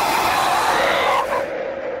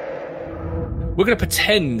 We're going to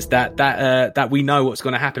pretend that we know what's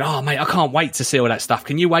going to happen. Oh, mate, I can't wait to see all that stuff.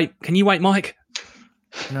 Can you wait? Can you wait, Mike?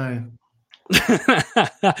 No.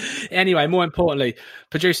 Anyway, more importantly,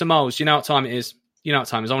 producer Moles, you know what time it is. I want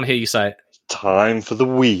to hear you say it. Time for the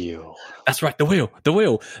wheel. That's right, the wheel.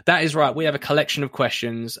 That is right. We have a collection of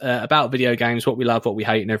questions about video games, what we love, what we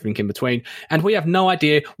hate, and everything in between. And we have no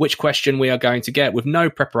idea which question we are going to get with no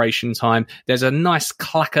preparation time. There's a nice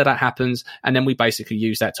clacker that happens, and then we basically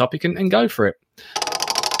use that topic and go for it.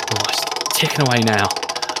 Oh, it's ticking away now.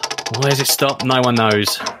 Where's it stop? No one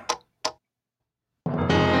knows.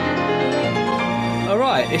 All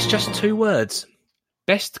right, it's just 2 words.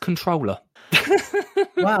 Best controller.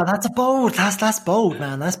 Wow, that's bold,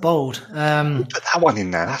 man. That's bold. Put that one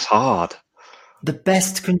in there. That's hard. The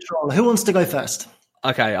best controller. Who wants to go first?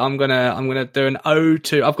 Okay, I'm gonna do an ode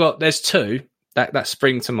to. There's 2 that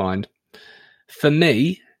spring to mind. For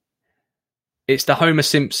me, it's the Homer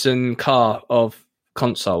Simpson car of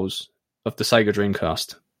consoles of the Sega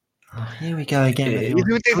Dreamcast. Oh, here we go again.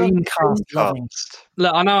 Dreamcast.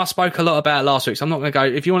 Look, I know I spoke a lot about it last week, so I'm not going to go.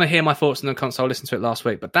 If you want to hear my thoughts on the console, listen to it last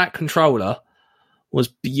week. But that controller was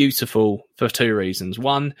beautiful for 2 reasons.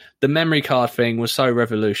 One, the memory card thing was so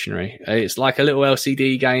revolutionary. It's like a little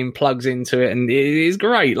LCD game, plugs into it, and it is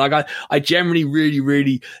great. Like I generally really,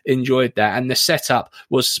 really enjoyed that. And the setup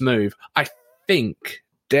was smooth. I think,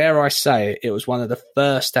 dare I say it was one of the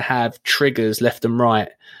first to have triggers left and right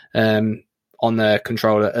on the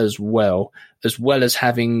controller as well as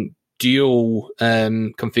having dual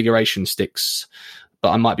configuration sticks.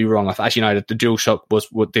 But I might be wrong. Actually, no, the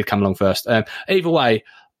DualShock did come along first. Either way,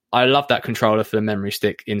 I love that controller for the memory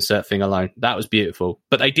stick insert thing alone. That was beautiful.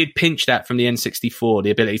 But they did pinch that from the N64, the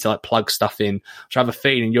ability to like plug stuff in. Which I have a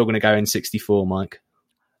feeling you're going to go N64, Mike.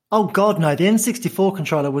 Oh God, no! The N64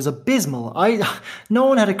 controller was abysmal. No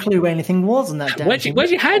one had a clue where anything was on that. Where'd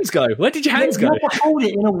your hands go? Where did your hands go? You had to hold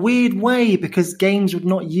it in a weird way because games would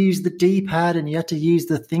not use the D-pad, and you had to use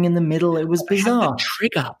the thing in the middle. It was bizarre.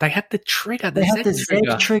 They had the trigger. They had the Z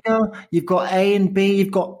trigger. You've got A and B.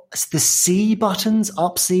 You've got the C buttons,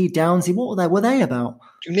 up C, down C. What were they about?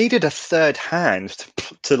 You needed a third hand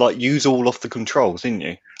to like use all of the controls, didn't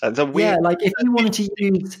you? Yeah, like if you wanted to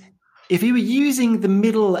use. If you were using the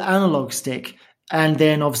middle analog stick and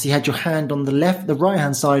then obviously had your hand on the right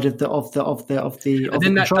hand side of the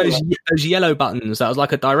controller, those yellow buttons, that was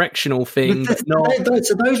like a directional thing. So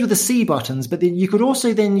those were the C buttons, but then you could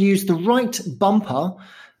also then use the right bumper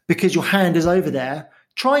because your hand is over there.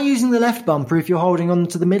 Try using the left bumper if you're holding on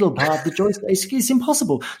to the middle part of the joystick. It's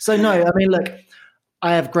impossible. So no, I mean, look,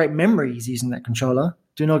 I have great memories using that controller.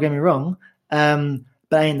 Do not get me wrong, but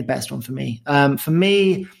it ain't the best one for me. For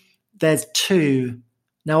me, there's 2.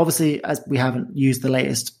 Now, obviously, as we haven't used the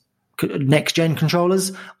latest next-gen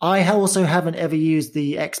controllers, I also haven't ever used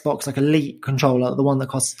the Xbox like Elite controller, the one that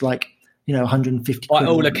costs like, 150 By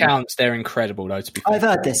all accounts, they're incredible, though, to be fair. I've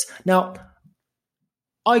heard this. Now,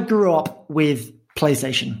 I grew up with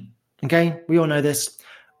PlayStation, okay? We all know this.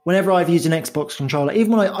 Whenever I've used an Xbox controller,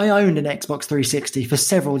 even when I owned an Xbox 360 for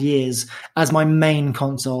several years as my main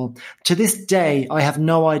console, to this day, I have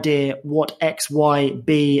no idea what X, Y,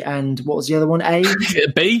 B, and what was the other one? A?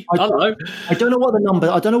 B? I don't know. I don't know what the number,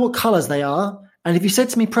 I don't know what colors they are. And if you said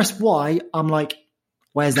to me, press Y, I'm like,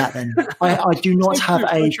 where's that then? I do not have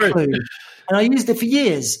a clue. And I used it for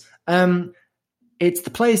years. It's the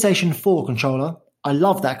PlayStation 4 controller. I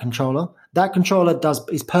love that controller. That controller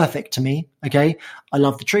is perfect to me. Okay, I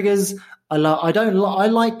love the triggers. I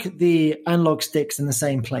like the analog sticks in the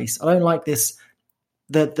same place. I don't like this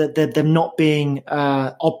them not being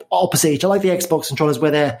opposite each. I like the Xbox controllers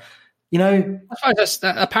where they're, I suppose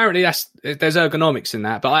apparently there's ergonomics in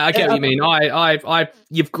that, but I get what you mean.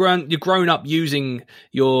 You've grown up using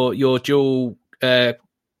your dual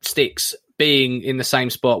sticks being in the same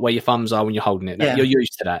spot where your thumbs are when you're holding it. Yeah. You're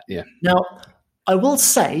used to that. Yeah. Now, I will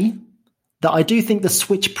say that I do think the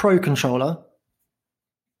Switch Pro controller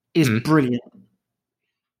is brilliant.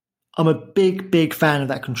 I'm a big, big fan of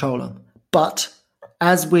that controller. But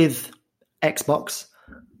as with Xbox,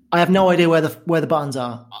 I have no idea where the buttons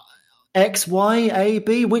are. X, Y, A,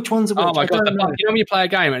 B. Which ones are which? Oh my god! I don't know. You know when you play a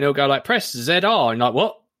game and it'll go like press ZR and like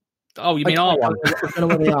what? Oh, you mean R1? I don't know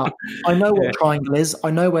where they are. I know what triangle is.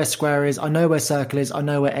 I know where square is. I know where circle is. I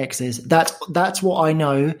know where X is. That's what I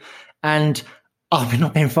know. And I'm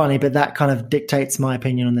not being funny, but that kind of dictates my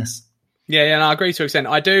opinion on this. Yeah, and I agree to an extent.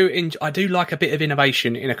 I do like a bit of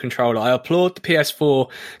innovation in a controller. I applaud the PS4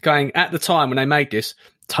 going at the time when they made this.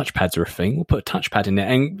 Touchpads are a thing. We'll put a touchpad in there.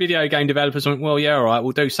 And video game developers went, well, yeah, all right,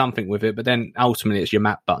 we'll do something with it. But then ultimately it's your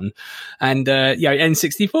map button. And,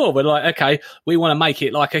 N64 were like, okay, we want to make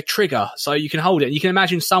it like a trigger so you can hold it. And you can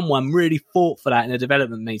imagine someone really fought for that in a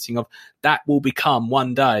development meeting of that will become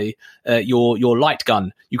one day your light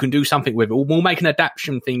gun. You can do something with it. We'll make an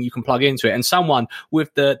adaptation thing you can plug into it. And someone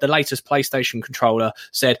with the latest PlayStation controller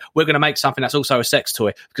said, we're going to make something that's also a sex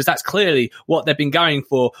toy, because that's clearly what they've been going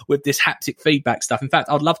for with this haptic feedback stuff. In fact,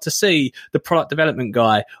 I'd love to see the product development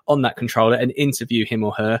guy on that controller and interview him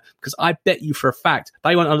or her, because I bet you for a fact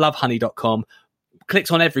they went on lovehoney.com,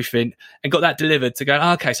 clicked on everything and got that delivered to go,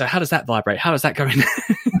 okay, so how does that vibrate? How does that go in?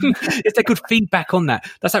 Is there good feedback on that?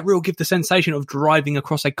 Does that real give the sensation of driving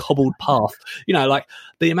across a cobbled path? You know, like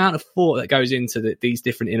the amount of thought that goes into these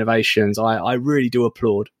different innovations, I really do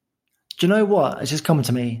applaud. Do you know what? It's just come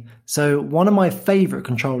to me. So one of my favorite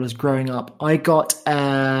controllers growing up, I got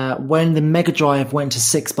when the Mega Drive went to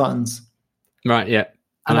 6 buttons. Right, yeah.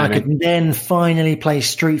 And I could then finally play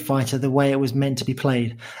Street Fighter the way it was meant to be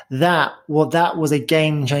played. That was a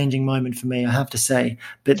game-changing moment for me, I have to say.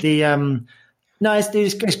 But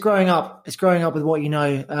it's growing up. It's growing up with what you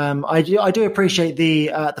know. I do appreciate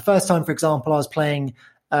the first time, for example, I was playing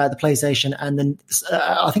the PlayStation, and then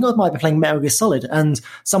I think I might be playing Metal Gear Solid, and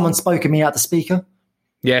someone spoke at me out the speaker.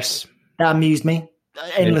 Yes, that amused me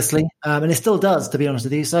endlessly, and it still does, to be honest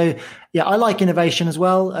with you. So yeah, I like innovation as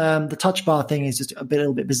well. The touch bar thing is just a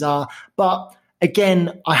little bit bizarre, but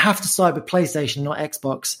again, I have to side with PlayStation, not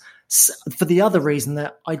Xbox, for the other reason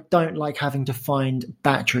that I don't like having to find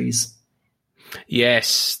batteries.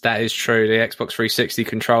 Yes, that is true. The Xbox 360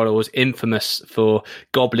 controller was infamous for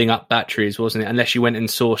gobbling up batteries, wasn't it? Unless you went and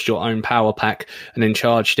sourced your own power pack and then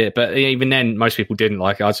charged it. But even then, most people didn't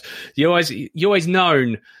like it. You always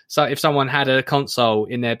known. So if someone had a console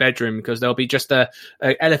in their bedroom, because there'll be just a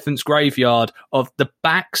elephant's graveyard of the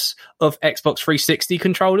backs of Xbox 360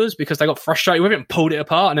 controllers, because they got frustrated with it and pulled it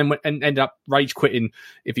apart, and then ended up rage quitting,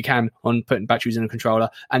 if you can, on putting batteries in a controller,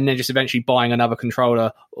 and then just eventually buying another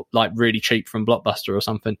controller like really cheap from Blockbuster or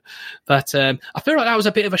something. But I feel like that was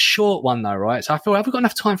a bit of a short one though, right? So I feel, have we got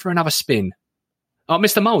enough time for another spin? Oh,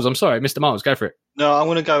 Mr. Moles, I'm sorry, Mr. Moles, go for it. No, I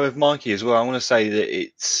want to go with Mikey as well. I want to say that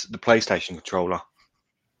it's the PlayStation controller.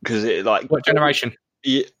 Because it what generation?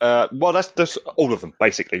 Yeah, well, that's all of them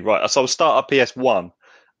basically, right? So I start up PS1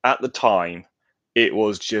 at the time. It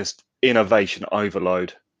was just innovation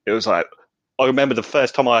overload. It was like, I remember the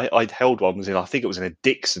first time I'd held one was I think it was in a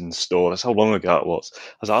Dixon's store. That's how long ago it was.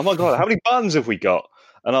 I was like, oh my god, how many buttons have we got?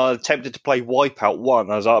 And I attempted to play Wipeout 1.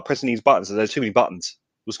 I was like, pressing these buttons, and there's too many buttons.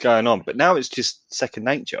 What's going on? But now it's just second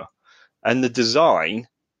nature, and the design,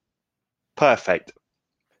 perfect.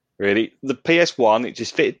 Really, the PS1, it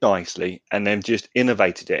just fitted nicely, and then just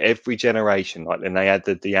innovated it every generation. Like then they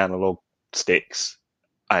added the analog sticks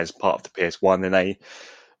as part of the PS1. Then they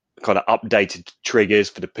kind of updated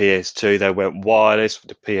triggers for the PS2. They went wireless for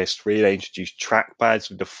the PS3. They introduced trackpads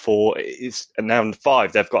with the 4. And now in the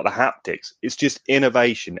 5, they've got the haptics. It's just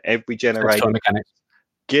innovation every generation,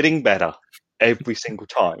 getting better every single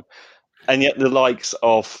time. And yet the likes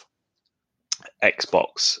of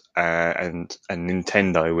Xbox and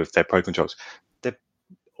Nintendo with their Pro Controllers, they've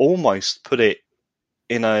almost put it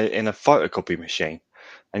in a photocopy machine.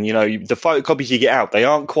 And you know, the photocopies you get out, they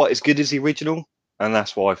aren't quite as good as the original, and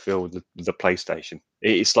that's why I feel the PlayStation.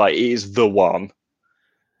 It is the one.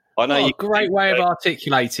 I know great way of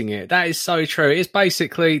articulating it. That is so true. It's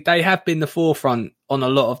basically they have been the forefront on a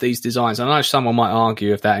lot of these designs. I know someone might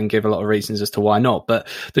argue with that and give a lot of reasons as to why not, but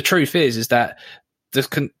the truth is that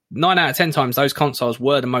 9 out of 10 times those consoles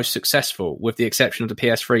were the most successful, with the exception of the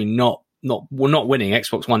PS3 not winning.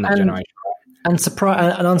 Xbox won that generation. And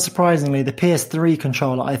unsurprisingly, the PS3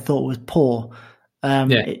 controller I thought was poor.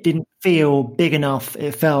 It didn't feel big enough.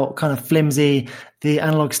 It felt kind of flimsy. The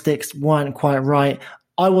analog sticks weren't quite right.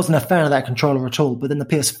 I wasn't a fan of that controller at all. But then the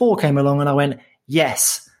PS4 came along and I went,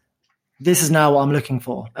 yes, this is now what I'm looking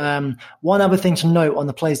for. One other thing to note on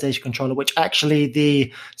the PlayStation controller, which actually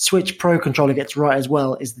the Switch Pro controller gets right as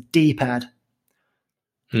well, is the D-pad.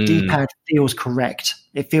 D-pad feels correct.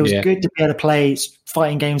 It feels good to be able to play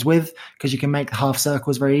fighting games with, because you can make the half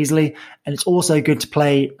circles very easily. And it's also good to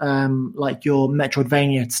play like your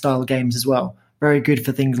Metroidvania style games as well, very good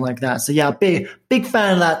for things like that. So yeah, big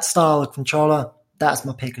fan of that style of controller. That's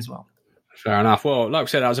my pick as well. Fair enough. Well, like I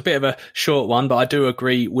said, that was a bit of a short one, but I do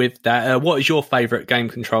agree with that. What is your favourite game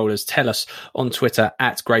controllers? Tell us on Twitter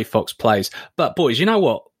at GreyFoxPlays. But boys, you know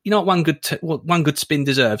what? You know what one good spin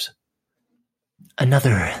deserves? Another.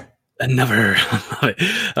 I love it.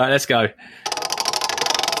 All right, let's go.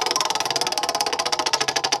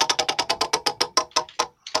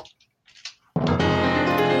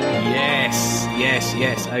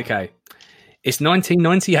 Yes. Okay. It's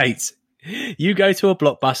 1998. You go to a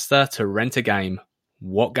Blockbuster to rent a game.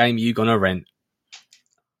 What game are you going to rent?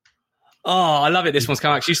 Oh, I love it. This one's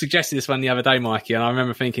come out. You suggested this one the other day, Mikey, and I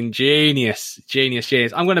remember thinking, genius.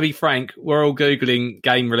 I'm going to be frank. We're all Googling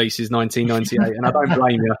game releases 1998, and I don't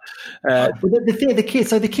blame you.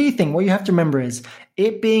 The key thing, what you have to remember is,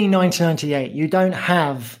 it being 1998, you don't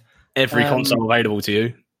have... every console available to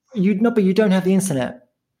you. But you don't have the internet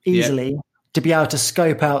easily to be able to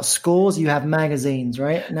scope out scores. You have magazines,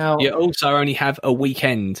 right? Now, you also only have a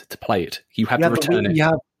weekend to play it. You have to return it.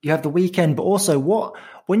 You have the weekend, but also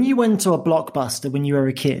when you went to a Blockbuster when you were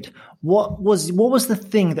a kid, what was the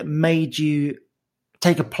thing that made you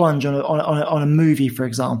take a plunge on a movie, for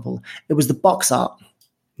example? It was the box art.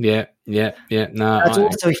 Yeah. No, that's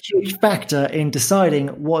also a huge factor in deciding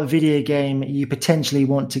what video game you potentially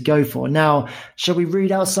want to go for. Now, shall we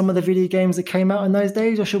read out some of the video games that came out in those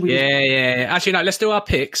days, or should we? Yeah. Actually, no. Let's do our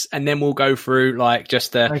picks, and then we'll go through like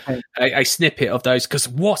just a snippet of those. Because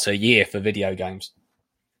what a year for video games!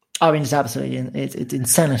 I mean, it's absolutely it's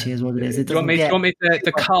insanity, is what it is. Do you want me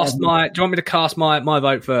to cast my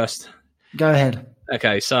vote first? Go ahead.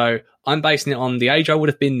 Okay, so I'm basing it on the age I would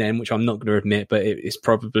have been then, which I'm not going to admit, but it's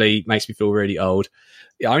probably makes me feel really old.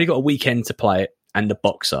 I only got a weekend to play it and the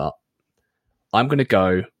box art. I'm going to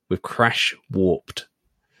go with Crash Warped,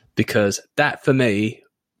 because that for me,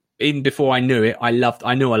 even before I knew it, I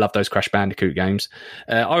knew I loved those Crash Bandicoot games.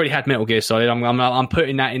 I already had Metal Gear Solid. I'm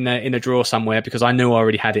putting that in a drawer somewhere because I knew I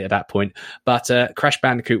already had it at that point. But Crash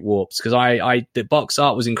Bandicoot Warped, because the box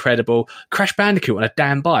art was incredible. Crash Bandicoot on a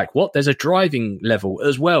damn bike. What? There's a driving level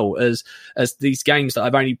as well as these games that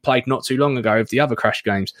I've only played not too long ago of the other Crash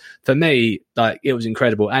games. For me, like, it was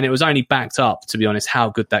incredible, and it was only backed up, to be honest, how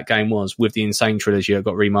good that game was with the Insane trilogy that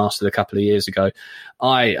got remastered a couple of years ago.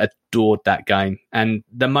 I adored that game, and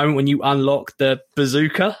the moment when you unlock the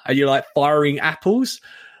bazooka and you're like firing apples,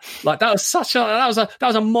 like that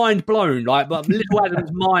was a mind blown. Like, but little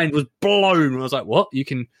Adam's mind was blown. I was like, what? You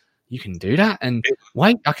can do that? And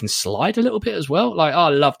wait, I can slide a little bit as well. Like, I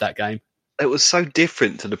love that game. It was so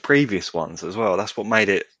different to the previous ones as well. That's what made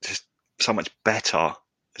it just so much better.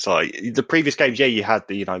 It's like the previous games, you had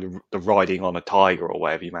the riding on a tiger or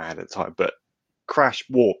whatever you may have at the time, but Crash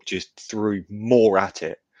Warp just threw more at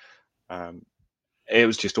it. It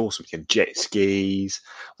was just awesome. You had jet skis.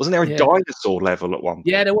 Wasn't there a dinosaur level at one point?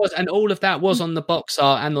 Yeah, there was, and all of that was on the box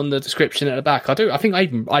art and on the description at the back. I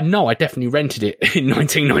definitely rented it in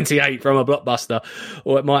 1998 from a Blockbuster,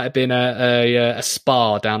 or it might have been a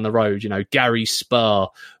Spar down the road. Gary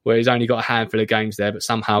Spar, where he's only got a handful of games there, but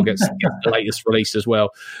somehow gets the latest release as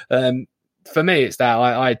well. For me, it's that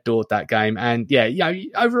I adored that game, and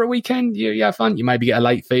over a weekend you have fun. You maybe get a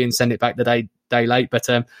late fee and send it back the day late, but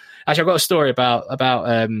actually, I've got a story about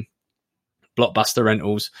Blockbuster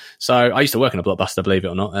rentals. So I used to work in a Blockbuster, believe it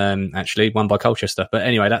or not, actually, one by Colchester. But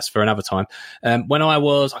anyway, that's for another time. When I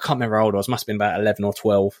can't remember how old I was, must have been about 11 or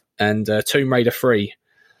 12, and Tomb Raider 3.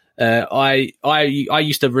 I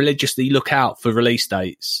used to religiously look out for release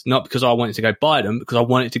dates, not because I wanted to go buy them, because I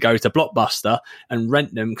wanted to go to Blockbuster and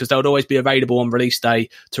rent them, because they would always be available on release day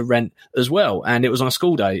to rent as well. And it was on a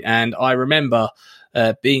school day. And I remember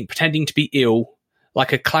pretending to be ill,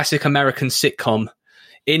 like a classic American sitcom,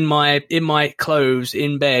 in my clothes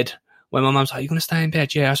in bed, when my mum's like, "You going to stay in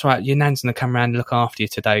bed?" "Yeah, that's right. Your nan's going to come around and look after you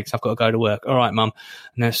today because I've got to go to work." "All right, mum."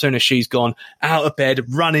 And as soon as she's gone, out of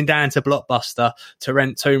bed, running down to Blockbuster to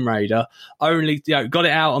rent Tomb Raider. Only got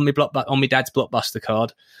it out on my dad's Blockbuster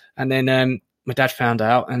card, and then my dad found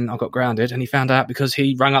out, and I got grounded. And he found out because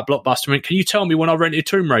he rang up Blockbuster and went, "Can you tell me when I rented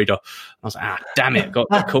Tomb Raider?" I was like, damn it, got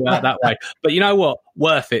caught out that way. But you know what?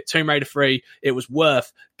 Worth it. Tomb Raider 3, it was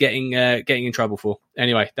worth getting in trouble for.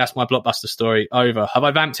 Anyway, that's my Blockbuster story. Over. Have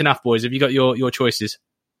I vamped enough, boys? Have you got your choices?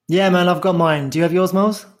 Yeah, man, I've got mine. Do you have yours,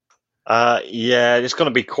 Miles? Yeah, it's going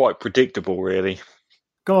to be quite predictable, really.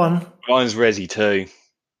 Go on. Mine's Resi 2.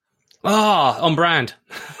 On brand.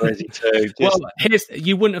 Resi 2. Well,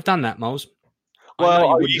 you wouldn't have done that, Miles.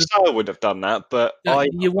 Well, you say I would have done that, but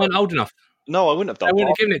you weren't old enough. No, I wouldn't have done that. I wouldn't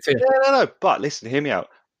have given it to you. No. But listen, hear me out.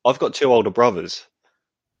 I've got two older brothers.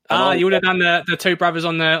 You would have done the two brothers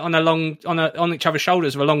on each other's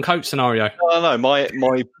shoulders with a long coat scenario. No.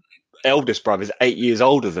 My eldest brother is 8 years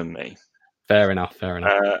older than me. Fair enough.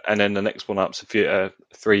 And then the next one up's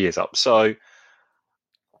 3 years up. So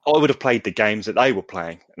I would have played the games that they were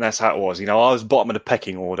playing, and that's how it was. I was bottom of the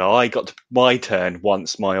pecking order. I got to my turn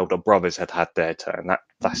once my older brothers had their turn.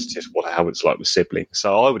 That's just how it's like with siblings.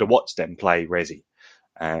 So I would have watched them play Resi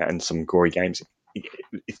and some gory games.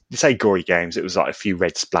 If you say gory games, it was like a few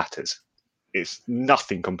red splatters. It's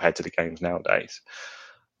nothing compared to the games nowadays.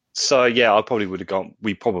 So yeah, we probably would have gone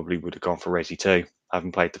for Resi 2. I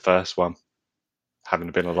haven't played the first one, having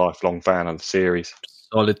been a lifelong fan of the series.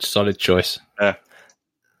 Solid choice. Yeah.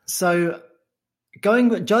 So going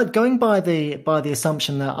by the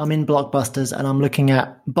assumption that I'm in Blockbusters and I'm looking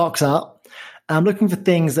at box art, and I'm looking for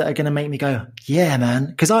things that are going to make me go, yeah, man,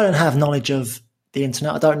 because I don't have knowledge of the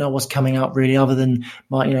internet. I don't know what's coming out really other than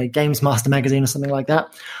my Games Master magazine or something like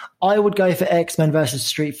that. I would go for X-Men versus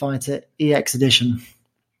Street Fighter EX Edition.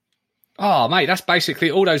 Oh, mate, that's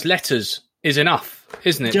basically all those letters is enough,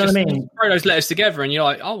 isn't it? Do you know what I mean? Throw those letters together and you're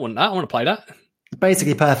like, I want that. I want to play that.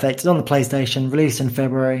 Basically perfect. It's on the PlayStation, released in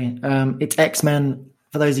February. It's X-Men.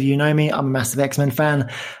 For those of you who know me, I'm a massive X-Men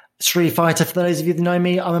fan. Street Fighter, for those of you that know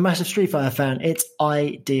me, I'm a massive Street Fighter fan. It's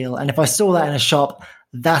ideal. And if I saw that in a shop,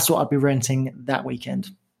 that's what I'd be renting that weekend.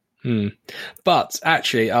 But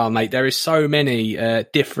actually, mate, there is so many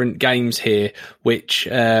different games here, which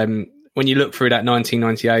when you look through that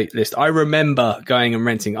 1998 list, I remember going and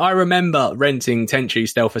renting. I remember renting Tenchu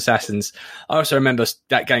Stealth Assassins. I also remember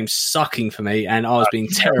that game sucking for me, and I was being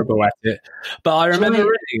terrible at it. But I remember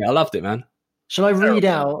renting it. I loved it, man. Shall I read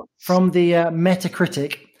out from the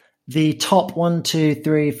Metacritic the top 1, 2,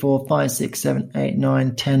 3, 4, 5, 6, 7, 8,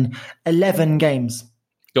 9, 10, 11 games?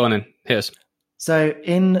 Go on in. Hit us. So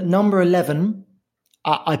in number 11,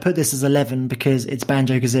 I put this as 11 because it's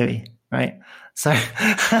Banjo-Kazooie, right? So,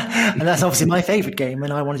 and that's obviously my favorite game,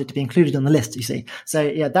 and I wanted it to be included on the list, you see. So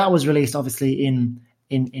yeah, that was released obviously in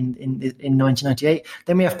 1998.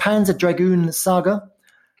 Then we have Panzer Dragoon Saga.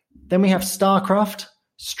 Then we have StarCraft,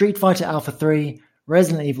 Street Fighter Alpha 3,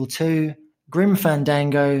 Resident Evil 2, Grim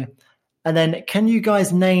Fandango. And then can you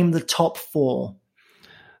guys name the top 4?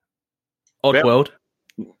 Oddworld.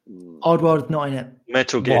 Oddworld not in it.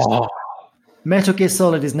 Metal Gear. Wow. Metal Gear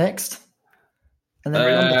Solid is next. And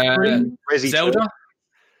then number 3, Zelda.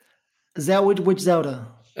 Which Zelda?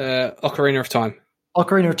 Ocarina of Time.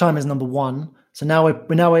 Ocarina of Time is number 1. So now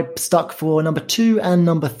we're stuck for number 2 and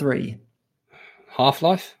number 3.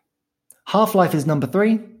 Half-Life. Half-Life is number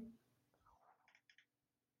 3.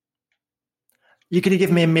 You could have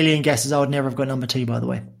given me a million guesses. I would never have got number 2, by the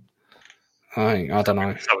way. I don't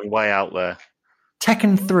know. Something way out there.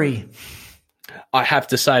 Tekken 3. I have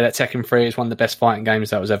to say that Tekken 3 is one of the best fighting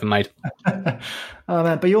games that was ever made. Oh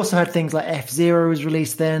man! But you also had things like F-Zero was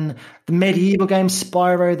released then. The medieval games,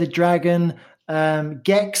 Spyro the Dragon,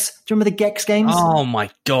 Gex. Do you remember the Gex games? Oh my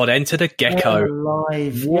god! Enter the Gecko.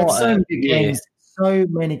 Alive. You had so many good games. So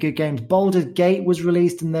many good games. Baldur's Gate was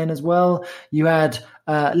released and then as well. You had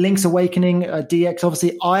Link's Awakening, DX.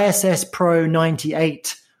 Obviously, ISS Pro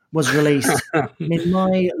 98 was released. I mean,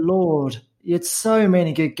 my lord, you had so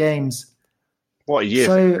many good games. What a year.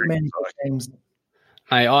 So many good games.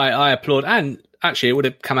 Hey, I applaud. And actually, it would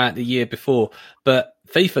have come out the year before. But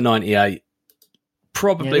FIFA 98,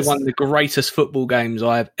 probably one of the greatest football games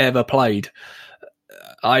I have ever played.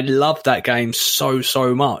 I love that game so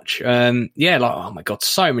much. Oh my God,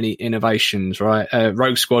 so many innovations, right?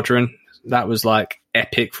 Rogue Squadron, that was like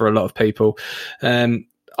epic for a lot of people.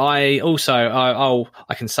 I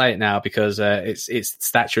can say it now because it's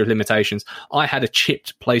statute of limitations. I had a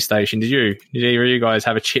chipped PlayStation. Did you guys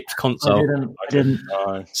have a chipped console? I didn't.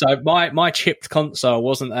 So my chipped console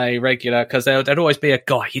wasn't a regular, because there'd always be a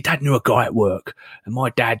guy. Your dad knew a guy at work, and my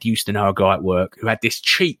dad used to know a guy at work who had this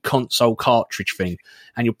cheap console cartridge thing,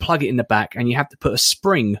 and you plug it in the back, and you have to put a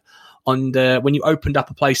spring on when you opened up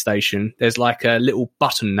a PlayStation, there's like a little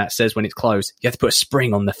button that says when it's closed. You have to put a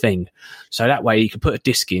spring on the thing. So that way you can put a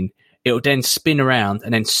disc in. It'll then spin around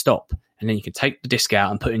and then stop. And then you can take the disc out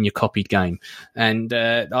and put in your copied game. And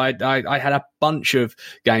I had a bunch of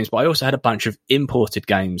games, but I also had a bunch of imported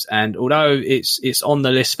games. And although it's on the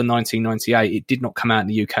list for 1998, it did not come out in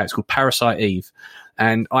the UK. It's called Parasite Eve.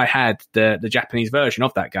 And I had the Japanese version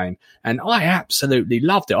of that game, and I absolutely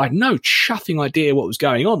loved it. I had no chuffing idea what was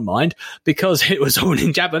going on, mind, because it was all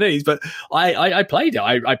in Japanese, but I played it.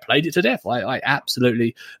 I played it to death. I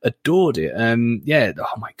absolutely adored it.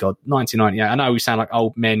 Oh my God, 1998. I know we sound like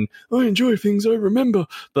old men. I enjoy things I remember,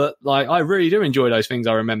 but like I really do enjoy those things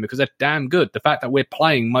I remember because they're damn good. The fact that we're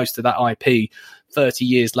playing most of that IP 30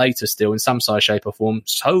 years later still in some size, shape or form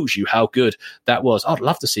shows you how good that was. I'd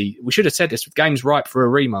love to see, we should have said this, game's ripe for a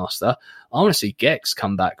remaster. I want to see Gex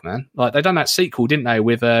come back, man. Like, they done that sequel, didn't they,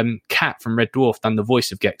 with Kat from Red Dwarf done the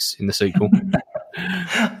voice of Gex in the sequel.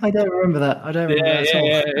 I don't remember that. I don't remember that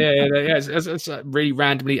at all. It's really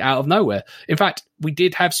randomly out of nowhere. In fact, we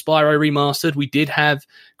did have Spyro remastered. We did have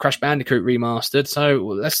Crash Bandicoot remastered. So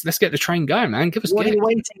let's get the train going, man. Give us What are you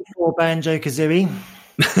waiting for, Banjo-Kazooie?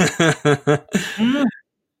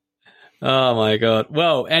 Oh, my God.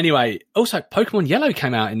 Well, anyway, also, Pokemon Yellow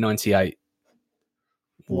came out in 98.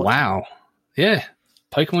 What? Wow. Yeah.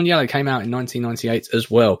 Pokemon Yellow came out in 1998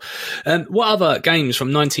 as well. What other games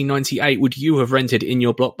from 1998 would you have rented in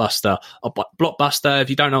your Blockbuster? Blockbuster, if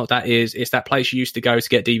you don't know what that is, it's that place you used to go to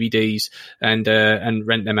get DVDs and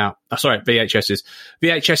rent them out. VHSs.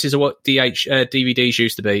 VHSs are what DVDs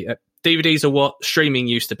used to be. DVDs are what streaming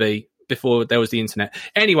used to be before there was the internet.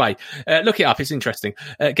 Anyway, look it up. It's interesting.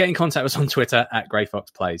 Get in contact with us on Twitter at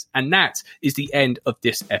GreyFoxPlays. And that is the end of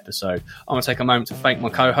this episode. I want to take a moment to thank my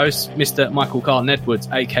co-host, Mr. Michael Carlton Edwards,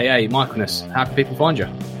 a.k.a. Michaelness. How can people find you?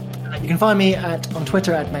 You can find me on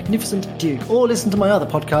Twitter at Magnificent Duke, or listen to my other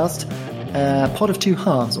podcast, Pod of Two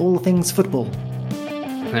Halves, all things football.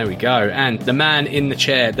 There we go. And the man in the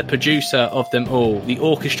chair, the producer of them all, the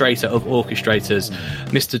orchestrator of orchestrators,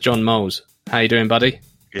 Mr. John Moles. How you doing, buddy?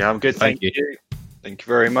 Yeah, I'm good. Thank you. Thank you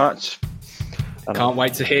very much. Can't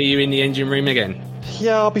wait to hear you in the engine room again.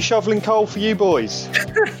 Yeah, I'll be shoveling coal for you boys.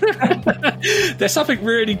 There's something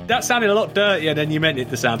really... That sounded a lot dirtier than you meant it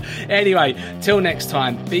to sound. Anyway, till next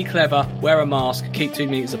time, be clever, wear a mask, keep 2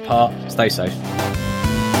 meters apart, stay safe.